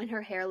 Ooh. And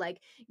her hair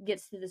like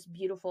gets to this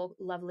beautiful,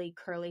 lovely,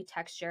 curly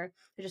texture.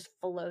 It just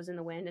flows in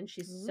the wind, and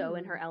she's so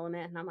in her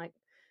element. And I'm like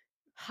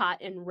hot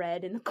and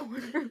red in the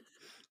corner.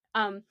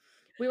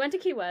 We went to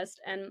Key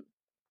West, and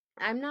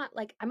I'm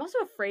also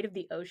afraid of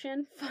the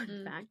ocean.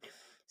 Fun fact.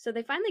 So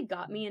they finally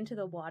got me into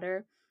the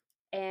water,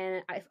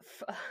 and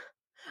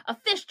a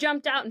fish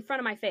jumped out in front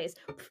of my face,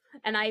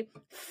 and I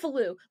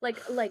flew like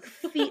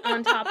feet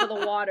on top of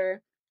the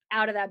water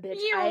out of that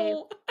bitch.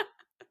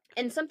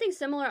 And something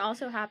similar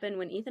also happened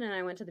when Ethan and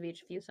I went to the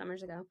beach a few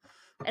summers ago,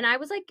 and I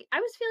was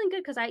feeling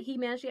good because he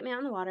managed to get me out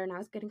in the water, and I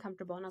was getting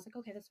comfortable, and I was like,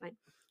 okay, that's fine.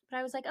 But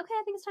I was like, okay,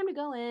 I think it's time to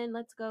go in.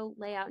 Let's go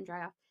lay out and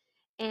dry off.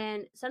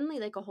 And suddenly,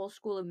 like, a whole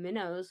school of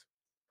minnows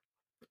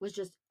was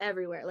just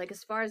everywhere, like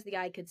as far as the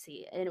eye could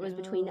see, and it was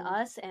between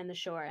us and the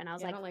shore. And I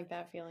was like, I don't like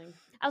that feeling.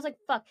 I was like,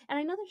 fuck. And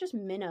I know they're just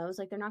minnows,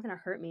 like they're not gonna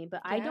hurt me,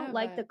 but I don't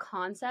like the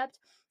concept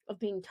of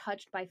being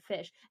touched by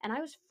fish. And I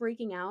was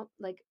freaking out.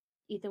 Like,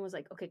 Ethan was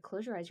like, okay,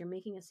 close your eyes, you're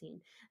making a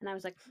scene. And I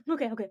was like,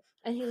 okay.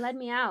 And he led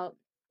me out,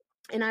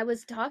 and I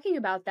was talking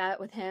about that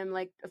with him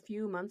like a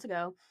few months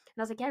ago, and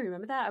I was like, yeah,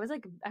 remember that? I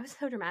was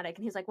so dramatic.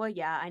 And he's like, well,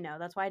 yeah, I know,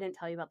 that's why I didn't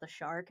tell you about the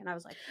shark. And I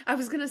was like, I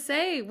was gonna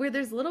say, where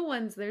there's little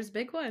ones, there's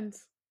big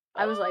ones.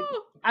 I was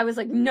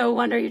like, no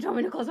wonder you told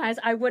me to close my eyes.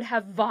 I would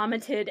have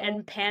vomited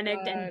and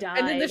panicked and died.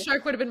 And then the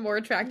shark would have been more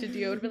attracted to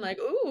you. It would have been like,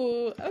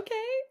 ooh, okay,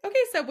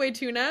 Subway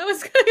tuna,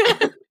 what's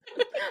going on?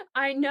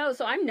 I know,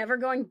 so I'm never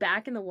going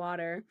back in the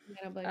water.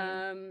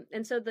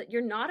 And so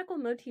your nautical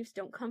motifs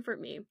don't comfort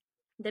me.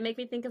 They make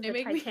me think of the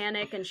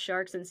Titanic and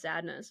sharks and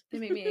sadness. They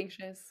make me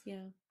anxious,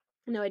 yeah.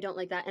 No, I don't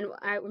like that. And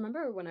I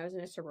remember when I was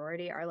in a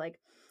sorority, our like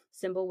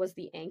symbol was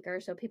the anchor.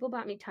 So people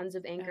bought me tons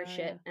of anchor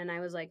shit, and I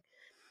was like,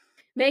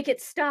 make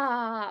it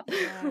stop.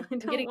 Yeah. I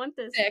don't want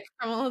this. Sick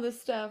from all this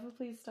stuff.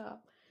 Please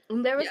stop.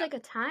 And there was like a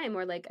time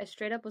where like I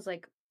straight up was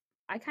like,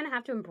 I kind of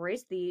have to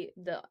embrace the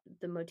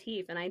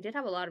motif. And I did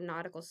have a lot of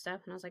nautical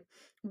stuff, and I was like,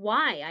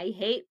 why? I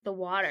hate the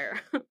water.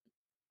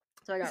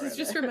 So I got this is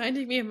just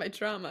reminding me of my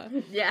trauma.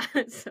 Yeah.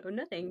 So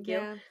no, thank you.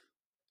 Yeah.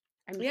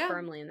 I'm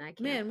firmly in that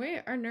camp.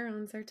 Man, our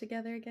neurons are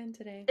together again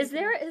today. Is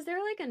there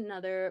like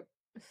another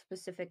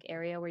specific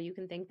area where you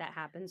can think that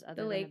happens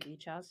other than a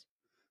beach house?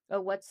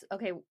 Oh,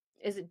 okay?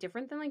 Is it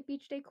different than like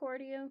beach decor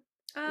to you?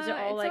 Is it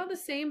all all the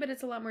same, but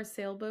it's a lot more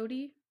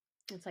sailboaty.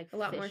 It's like a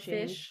lot more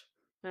fish.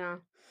 Yeah.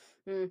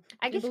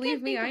 I guess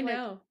believe me, I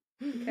know.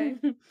 Okay,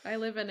 I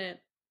live in it.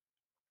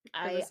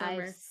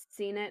 I've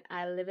seen it.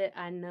 I live it.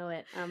 I know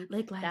it.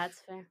 Lake life. That's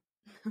fair.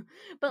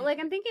 But like,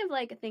 I'm thinking of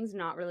like things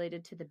not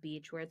related to the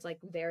beach, where it's like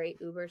very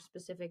uber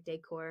specific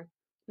decor.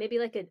 Maybe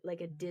like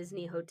a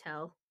Disney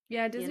hotel.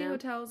 Yeah, Disney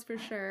hotels for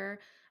sure.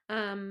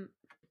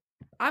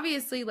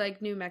 Obviously,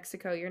 like New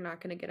Mexico, you're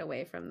not going to get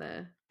away from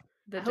the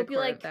I hope you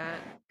like that.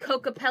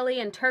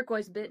 Cocapelli and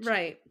turquoise, bitch.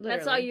 Right. Literally.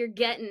 That's all you're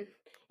getting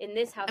in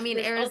this house. I mean,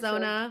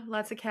 Arizona,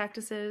 lots of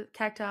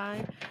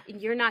cacti.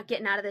 You're not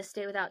getting out of this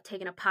state without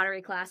taking a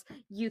pottery class.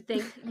 You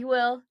think you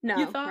will? No,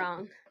 you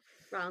wrong.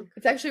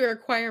 It's actually a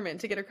requirement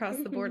to get across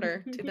the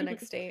border to the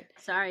next state.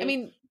 Sorry. I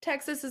mean,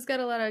 Texas has got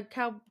a lot of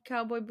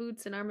cowboy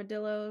boots and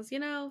armadillos,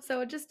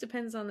 so it just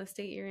depends on the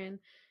state you're in.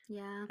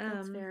 Yeah,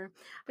 that's fair.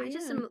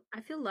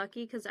 I feel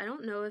lucky because I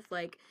don't know if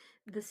like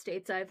the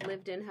states I've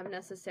lived in have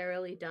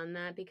necessarily done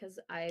that, because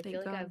I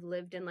feel like I've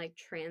lived in like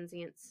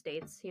transient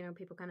states,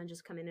 people kind of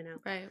just come in and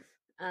out. Right.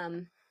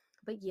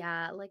 But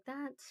yeah, like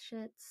that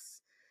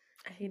shit's,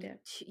 I hate it.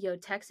 Yo,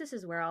 Texas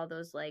is where all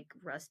those like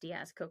rusty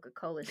ass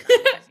Coca-Cola stuff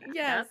is.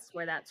 Yes. That's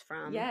where that's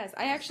from. Yes.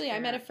 I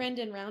met a friend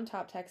in Round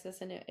Top,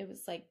 Texas, and it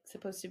was like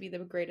supposed to be the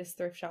greatest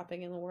thrift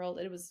shopping in the world.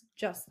 It was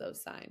just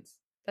those signs.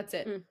 That's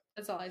it.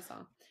 That's all I saw.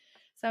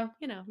 So,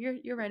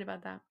 you're right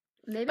about that.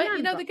 Maybe but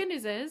you know, the good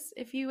news is,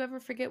 if you ever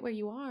forget where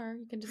you are,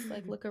 you can just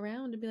like look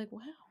around and be like,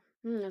 wow.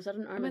 Is that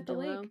an armadillo? I'm at the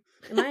lake.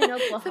 Am I in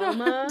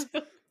Oklahoma?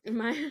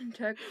 Am I in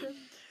Texas?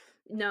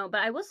 No,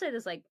 but I will say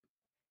this, like,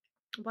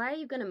 why are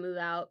you gonna move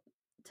out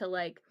to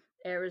like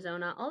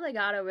Arizona? All they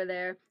got over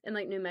there in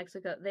like New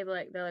Mexico, they're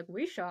like,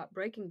 we shot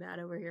Breaking Bad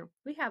over here.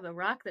 We have a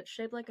rock that's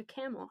shaped like a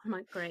camel. I'm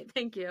like, great,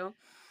 thank you.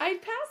 I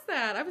passed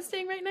that. I was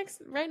staying right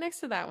next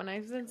to that when I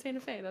was in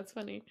Santa Fe. That's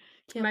funny.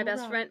 Camel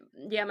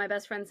my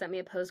best friend sent me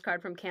a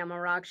postcard from Camel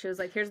Rock. She was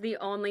like, here's the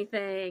only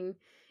thing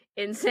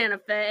in Santa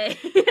Fe.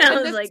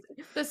 I was like,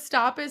 the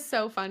stop is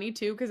so funny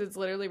too, because it's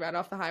literally right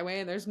off the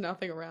highway and there's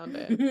nothing around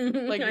it.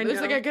 Like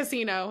there's like a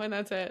casino and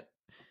that's it.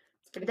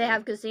 They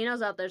have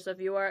casinos out there, so if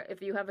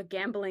you have a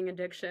gambling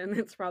addiction,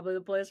 it's probably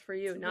the place for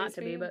you. Not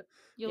to be, but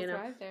you'll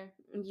thrive there.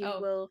 You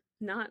will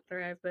not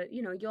thrive, but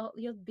you know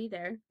you'll be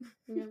there.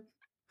 Yeah.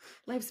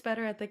 Life's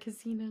better at the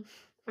casino.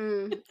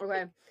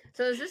 Okay.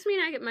 So does this mean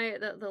I get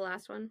the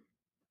last one?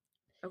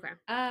 Okay.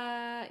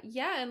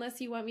 Yeah,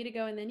 unless you want me to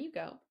go and then you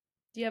go.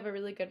 Do you have a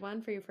really good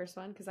one for your first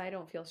one? Because I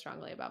don't feel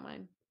strongly about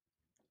mine.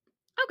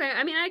 Okay.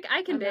 I mean,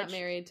 I can bitch. I'm not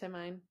married to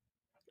mine.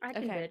 I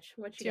can bitch.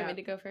 What you want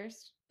me to go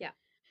first? Yeah.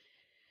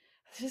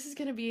 This is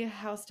gonna be a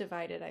house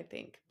divided, I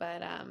think.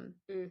 But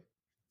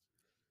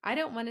I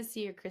don't want to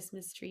see your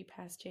Christmas tree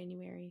past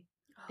January.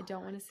 I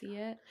don't want to see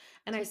it.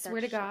 And I swear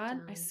to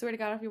God,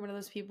 if you're one of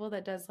those people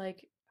that does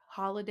like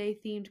holiday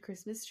themed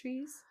Christmas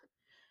trees,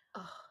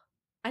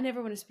 I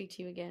never want to speak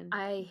to you again.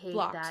 I hate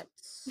that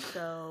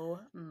so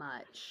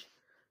much.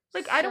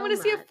 Like, I don't want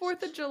to see a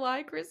 4th of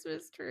July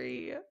Christmas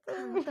tree.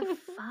 What the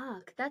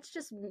fuck? That's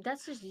just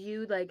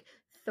you like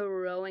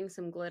throwing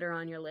some glitter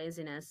on your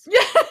laziness.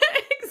 Yeah,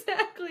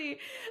 exactly.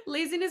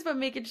 Laziness, but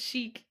make it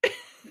chic.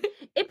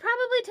 It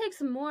probably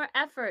takes more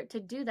effort to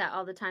do that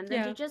all the time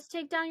than to just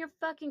take down your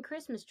fucking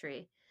Christmas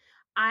tree.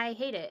 I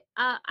hate it.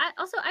 I'm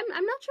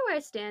not sure where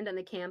I stand on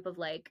the camp of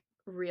like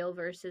real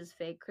versus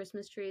fake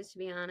Christmas trees, to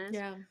be honest.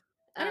 Yeah.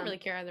 I don't really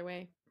care either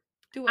way.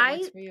 Do what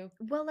works for you.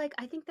 Well, like,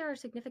 I think there are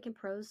significant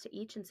pros to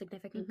each and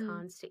significant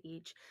cons to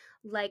each.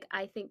 Like,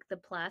 I think the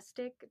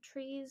plastic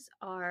trees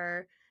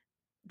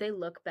they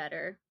look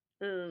better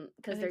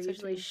because they're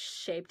usually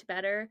shaped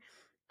better.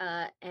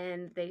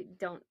 And they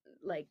don't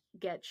like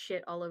get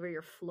shit all over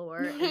your floor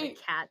and the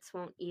cats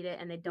won't eat it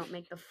and they don't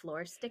make the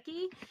floor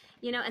sticky,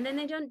 you know, and then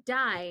they don't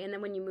die, and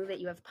then when you move it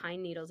you have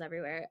pine needles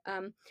everywhere.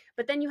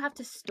 But then you have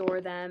to store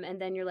them, and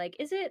then you're like,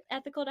 is it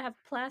ethical to have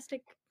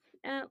plastic?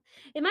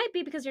 It might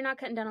be because you're not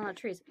cutting down a lot of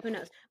trees, who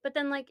knows. But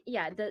then like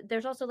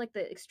there's also like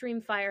the extreme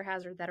fire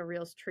hazard that a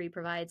real tree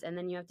provides, and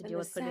then you have to deal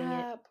with putting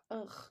it.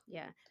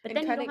 Yeah, but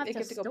then you don't have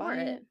to store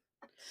it.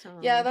 So.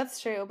 Yeah,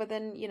 that's true. But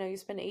then, you know, you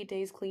spend 8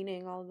 days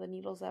cleaning all of the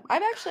needles up.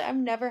 I've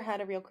never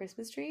had a real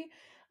Christmas tree.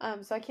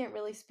 So I can't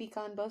really speak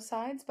on both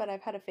sides, but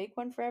I've had a fake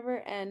one forever.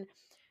 And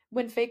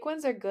when fake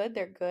ones are good,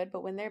 they're good.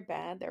 But when they're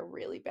bad, they're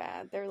really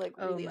bad. They're like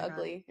really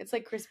ugly. God. It's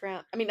like Chris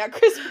Brown. I mean, not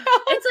Chris Brown.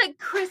 It's like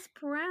Chris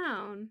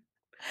Brown.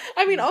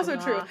 I mean, also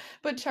true.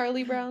 But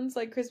Charlie Brown's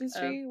like Christmas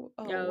tree.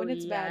 When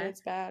it's bad,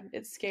 it's bad.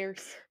 It's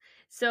scarce.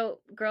 So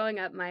growing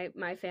up,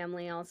 my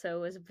family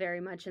also was very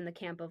much in the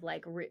camp of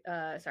like,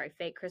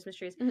 fake Christmas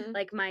trees. Mm-hmm.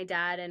 Like my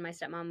dad and my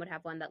stepmom would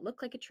have one that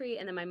looked like a tree,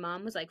 and then my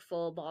mom was like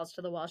full balls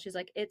to the wall. She's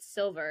like, it's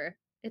silver,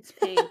 it's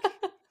pink,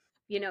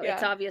 you know,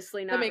 it's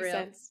obviously not real. That makes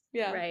sense.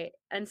 Yeah, right.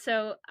 And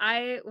so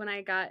when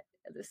I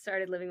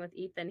started living with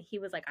Ethan, he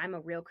was like, I'm a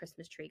real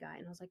Christmas tree guy,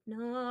 and I was like,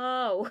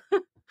 no.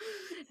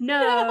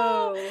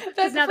 No.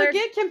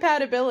 Forget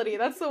compatibility.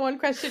 That's the one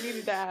question you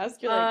need to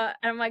ask. You're like,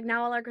 and I'm like,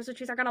 now all our Christmas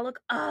trees are gonna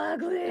look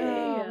ugly.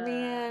 Oh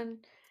man.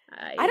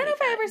 I don't know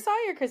if I ever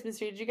saw your Christmas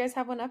tree. Did you guys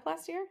have one up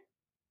last year?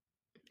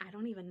 I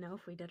don't even know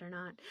if we did or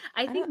not.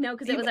 I think no,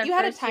 because it was our you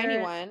first had a tiny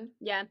year, one.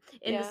 Yeah,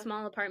 in the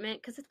small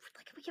apartment, because it's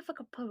like we have like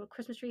a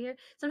Christmas tree here.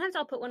 Sometimes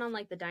I'll put one on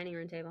like the dining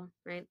room table,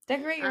 right?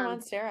 Decorate your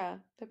monstera.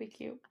 That'd be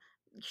cute.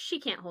 She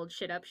can't hold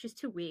shit up. She's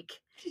too weak.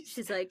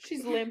 She's like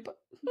she's limp.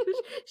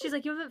 She's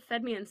like, you haven't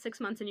fed me in 6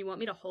 months and you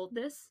want me to hold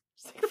this?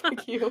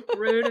 Fuck you.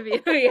 Rude of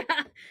you.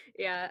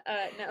 Yeah.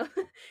 No.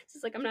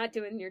 She's like, I'm not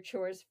doing your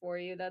chores for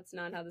you. That's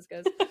not how this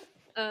goes.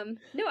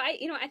 No, I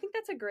think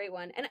that's a great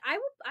one. And I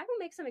will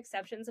make some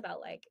exceptions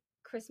about like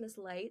Christmas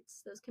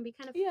lights. Those can be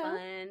kind of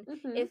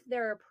fun if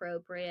they're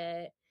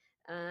appropriate.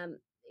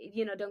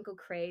 You know, don't go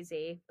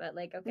crazy, but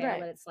like, okay, I'll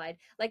let it slide.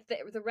 Like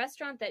the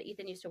restaurant that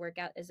Ethan used to work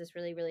at is this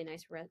really, really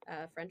nice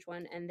French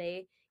one, and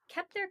they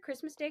kept their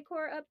Christmas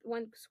decor up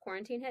once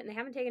quarantine hit, and they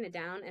haven't taken it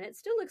down, and it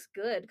still looks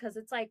good because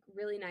it's like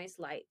really nice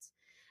lights.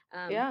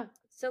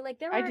 So like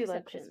there are exceptions.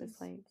 Like Christmas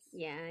lights.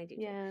 Yeah, I do.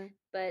 Yeah,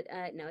 but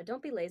no,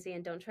 don't be lazy,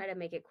 and don't try to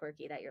make it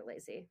quirky that you're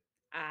lazy.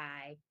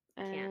 I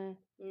can't.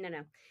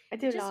 No. I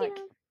do not. You know,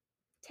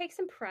 take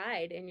some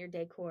pride in your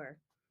decor.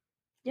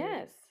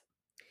 Yes.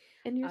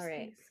 In your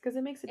space, because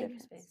it makes a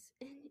difference. In your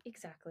space.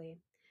 Exactly.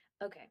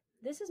 Okay,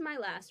 this is my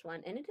last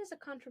one, and it is a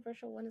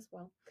controversial one as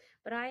well.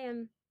 But I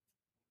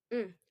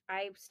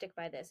stick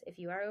by this. If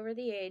you are over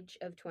the age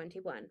of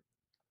 21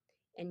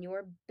 and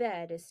your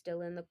bed is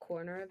still in the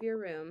corner of your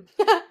room,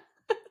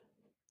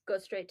 go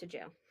straight to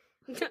jail.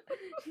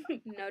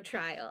 No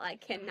trial. I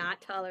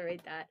cannot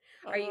tolerate that.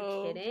 Are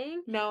you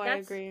kidding? No, I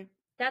agree.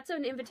 That's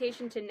an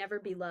invitation to never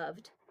be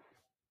loved.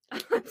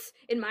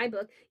 In my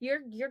book,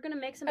 you're gonna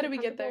make somebody. How do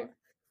we get there?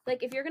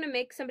 Like, if you're gonna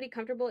make somebody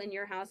comfortable in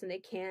your house and they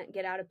can't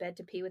get out of bed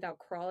to pee without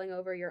crawling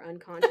over your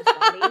unconscious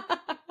body,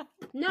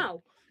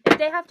 no. If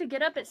they have to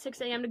get up at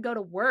 6 a.m. to go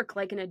to work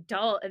like an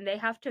adult and they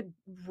have to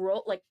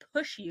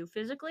push you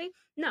physically,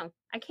 no,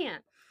 I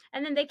can't.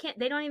 And then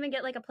they don't even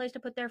get like a place to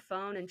put their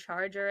phone and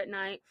charger at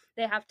night.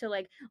 They have to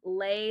like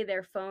lay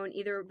their phone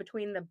either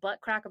between the butt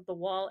crack of the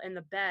wall and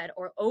the bed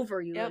or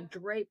over you, like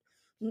drape.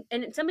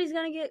 And somebody's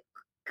gonna get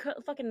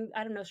fucking,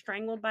 I don't know,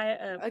 strangled by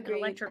an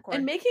electric cord.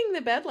 And making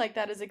the bed like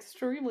that is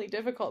extremely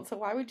difficult. So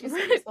why would you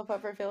set yourself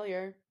up for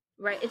failure?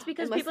 Right. It's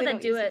because people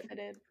that do it.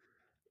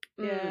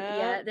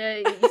 Yeah.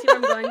 You see where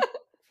I'm going?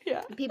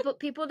 Yeah.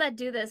 People that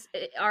do this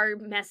are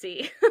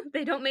messy.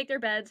 They don't make their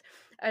beds,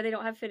 or they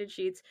don't have fitted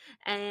sheets,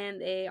 and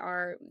they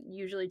are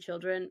usually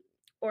children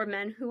or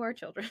men who are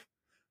children.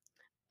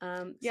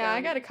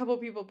 I got a couple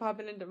people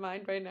popping into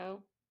mind right now.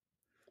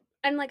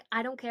 And like,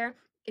 I don't care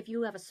if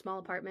you have a small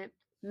apartment,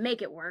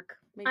 make it work.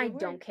 I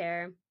don't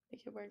care.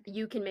 Make it work.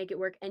 You can make it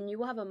work, and you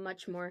will have a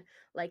much more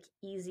like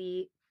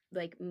easy,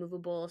 like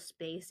movable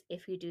space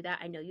if you do that.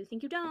 I know you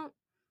think you don't.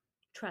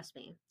 Trust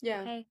me.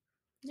 Yeah. Okay.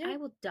 Yeah. I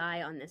will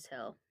die on this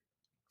hill.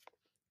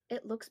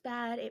 It looks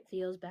bad. It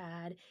feels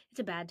bad. It's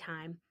a bad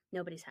time.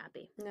 Nobody's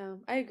happy. No,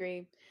 I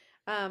agree.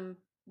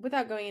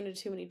 Without going into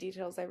too many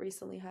details, I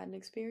recently had an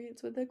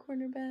experience with a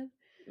corner bed.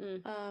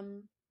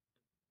 And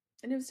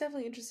it was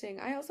definitely interesting.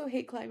 I also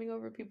hate climbing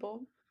over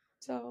people.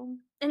 So.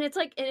 And it's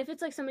like, and if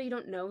it's like somebody you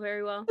don't know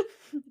very well,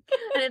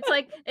 and it's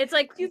like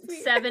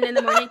 7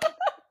 a.m.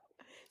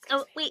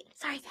 Oh, wait,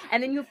 sorry.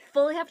 And then you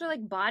fully have to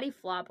like body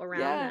flop around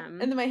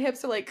them. And then my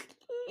hips are like,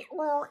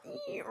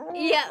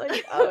 yeah.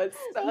 Like, oh, it's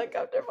so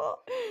uncomfortable.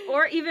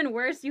 Or even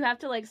worse, you have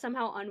to like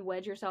somehow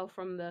unwedge yourself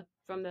from the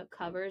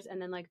covers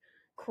and then like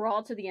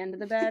crawl to the end of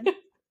the bed.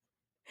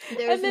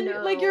 And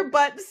then like your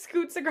butt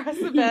scoots across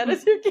the bed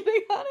as you're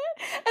getting on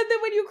it. And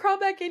then when you crawl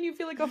back in, you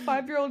feel like a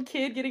 5-year-old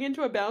kid getting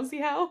into a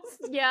bouncy house.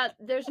 Yeah,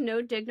 there's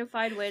no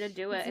dignified way to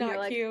do it. It's and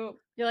not cute.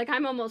 You're like,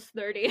 I'm almost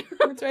 30.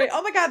 That's right.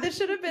 Oh my god, this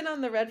should have been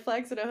on the red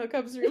flags in a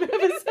hookups room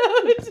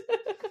episode.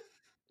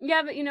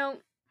 Yeah, but you know,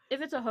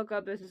 if it's a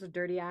hookup, this is a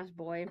dirty ass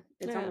boy.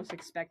 It's almost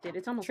expected.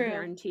 It's almost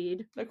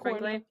guaranteed,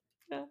 frankly.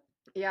 Yeah.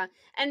 Yeah.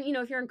 And you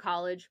know, if you're in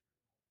college,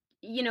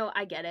 you know,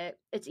 I get it.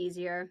 It's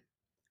easier.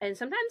 And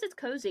sometimes it's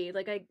cozy.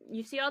 Like,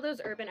 you see all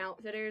those Urban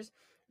Outfitters,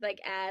 like,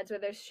 ads where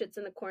there's shits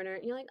in the corner.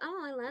 And you're like,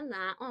 oh, I love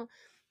that. Oh.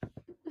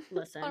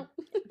 Listen,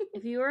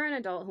 if you are an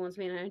adult who wants to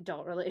be in an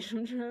adult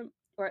relationship,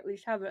 or at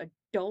least have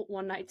adult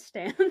one-night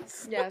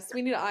stands. Yes,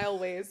 we need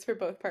aisleways for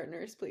both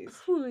partners, please.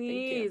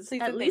 Please.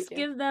 Please at least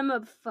give them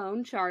a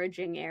phone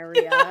charging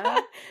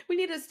area. We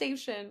need a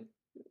station.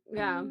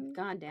 Yeah,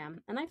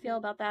 goddamn. And I feel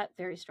about that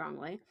very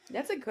strongly.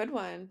 That's a good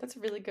one. That's a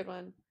really good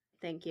one.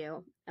 Thank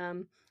you.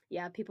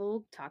 Yeah,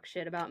 people talk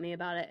shit about me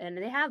about it, and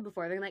they have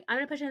before. They're like, I'm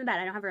gonna push you in the bed.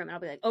 I don't have room. And I'll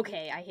be like,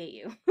 okay, I hate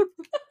you.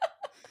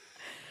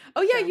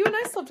 Oh yeah, you and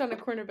I slept on a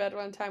corner bed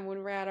one time when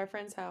we were at our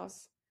friend's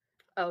house.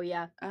 Oh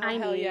yeah.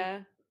 Hell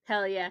yeah.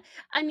 Hell yeah.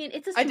 I mean,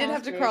 it's a small I did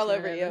have to crawl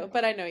over you,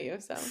 but I know you,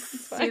 so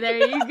it's fine. See, there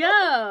you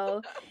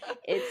go.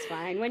 It's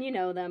fine when you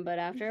know them, but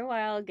after a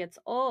while it gets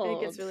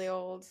old. It gets really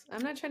old.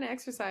 I'm not trying to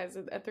exercise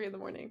at 3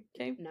 a.m,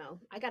 okay? No,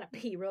 I gotta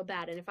pee real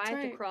bad, and if I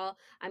have to crawl,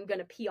 I'm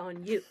gonna pee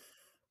on you.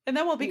 And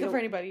that won't be good for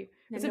anybody.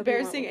 It's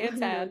embarrassing and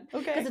sad.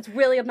 Okay. Because it's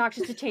really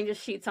obnoxious to change the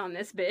sheets on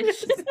this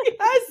bitch.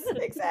 Yes,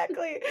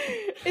 exactly.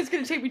 It's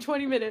going to take me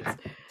 20 minutes.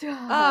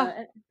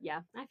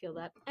 Yeah, I feel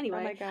that. Anyway.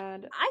 Oh my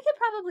god. I could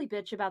probably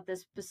bitch about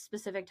this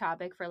specific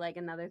topic for like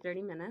another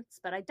 30 minutes,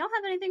 but I don't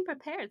have anything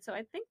prepared, so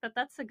I think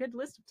that's a good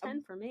list of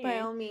 10 for me. By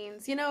all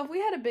means. You know, if we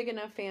had a big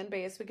enough fan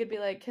base, we could be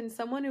like, can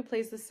someone who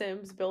plays The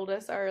Sims build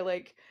us our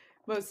like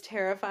most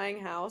terrifying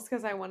house?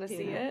 Because I want to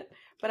see it,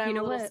 but I'm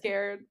a little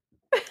scared.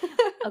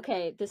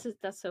 Okay,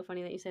 that's so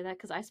funny that you say that,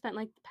 because I spent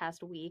like the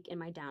past week in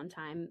my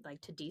downtime,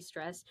 like to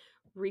de-stress,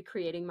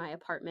 recreating my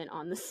apartment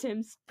on The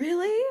Sims.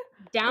 Really?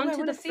 Down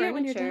to the see it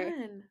when you're furniture.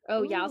 done.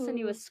 Oh yeah, I'll send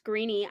you a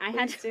screenie.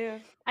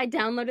 I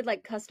downloaded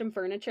like custom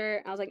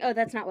furniture. I was like, oh,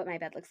 that's not what my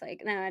bed looks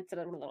like. No, it's a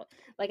little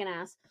like an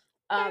ass.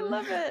 I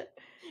love it.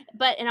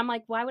 And I'm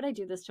like, why would I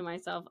do this to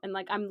myself? And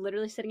like, I'm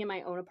literally sitting in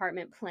my own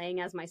apartment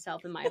playing as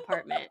myself in my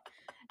apartment.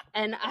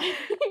 And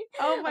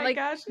oh my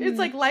gosh, it's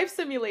like Life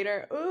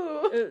Simulator.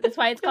 Ooh, that's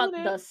why it's called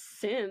The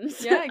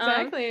Sims. Yeah,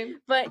 exactly.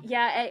 But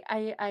yeah,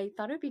 I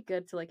thought it'd be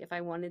good to like, if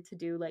I wanted to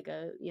do like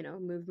a, you know,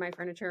 move my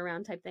furniture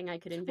around type thing, I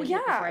could envision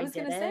it before I was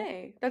gonna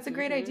say that's a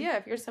great idea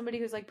if you're somebody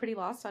who's like pretty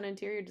lost on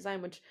interior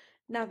design, which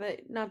not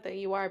that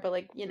you are, but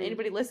like, you know,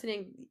 anybody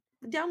listening,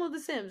 download The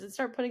Sims and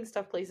start putting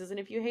stuff places, and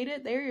if you hate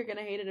it there, you're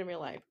gonna hate it in real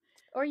life.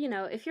 Or, you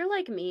know, if you're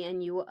like me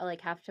and you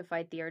like have to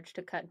fight the urge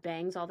to cut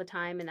bangs all the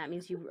time, and that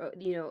means you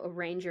know,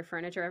 arrange your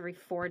furniture every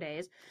 4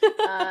 days,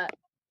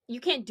 you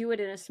can't do it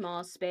in a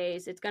small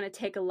space. It's going to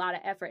take a lot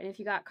of effort. And if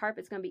you got carpet,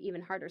 it's going to be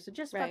even harder. So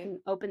just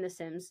fucking open The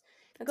Sims.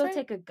 Go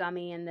take a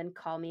gummy and then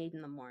call me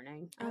in the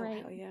morning. All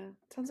right. Hell yeah.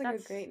 Sounds like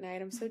a great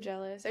night. I'm so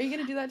jealous. Are you going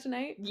to do that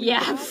tonight?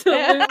 Yeah,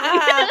 absolutely.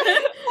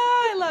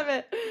 I love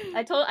it.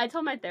 I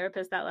told my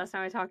therapist that last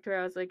time I talked to her.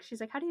 I was like, she's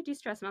like, how do you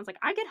de-stress? And I was like,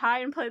 I get high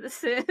and play The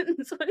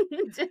Sims. What do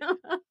you do?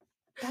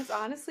 That's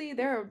honestly,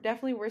 there are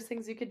definitely worse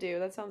things you could do.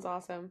 That sounds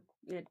awesome.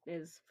 It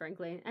is,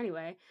 frankly.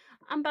 Anyway,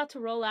 I'm about to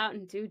roll out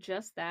and do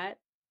just that.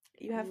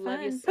 You have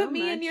fun. You so Put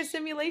me in your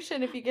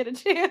simulation if you get a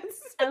chance.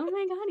 Oh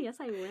my god, yes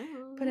I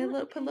will. Put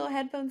little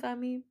headphones on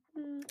me.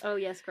 Oh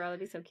yes, girl,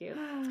 that'd be so cute.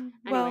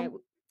 Well, anyway,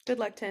 good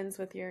luck, Tens,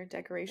 with your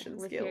decoration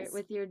skills.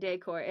 With your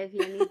decor. If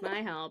you need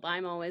my help,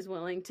 I'm always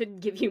willing to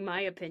give you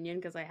my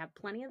opinion because I have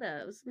plenty of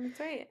those. That's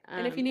right.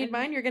 And if you need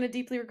mine, you're going to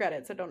deeply regret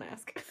it, so don't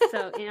ask.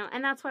 So,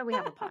 and that's why we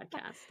have a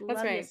podcast. That's Love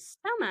right. you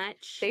so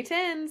much. Stay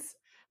Tens.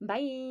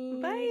 Bye.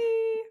 Bye.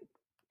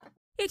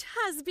 It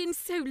has been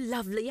so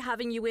lovely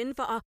having you in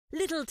for our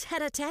little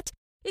tete-a-tete.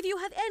 If you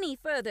have any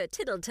further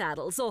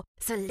tittle-tattles or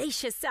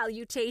salacious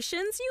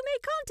salutations, you may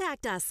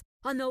contact us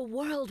on the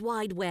World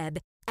Wide Web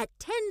at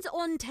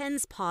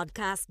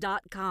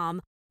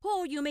tensontenspodcast.com,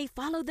 or you may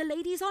follow the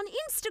ladies on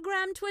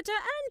Instagram, Twitter,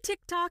 and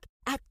TikTok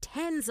at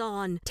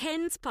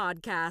TensOnTens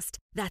Podcast.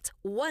 That's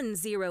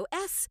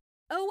 10SON10S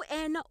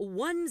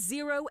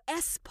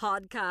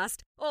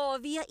podcast, or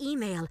via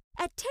email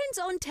at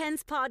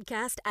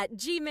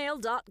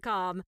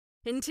tensontenspodcast@gmail.com.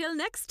 Until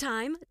next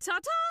time,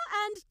 ta-ta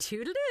and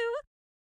toodaloo!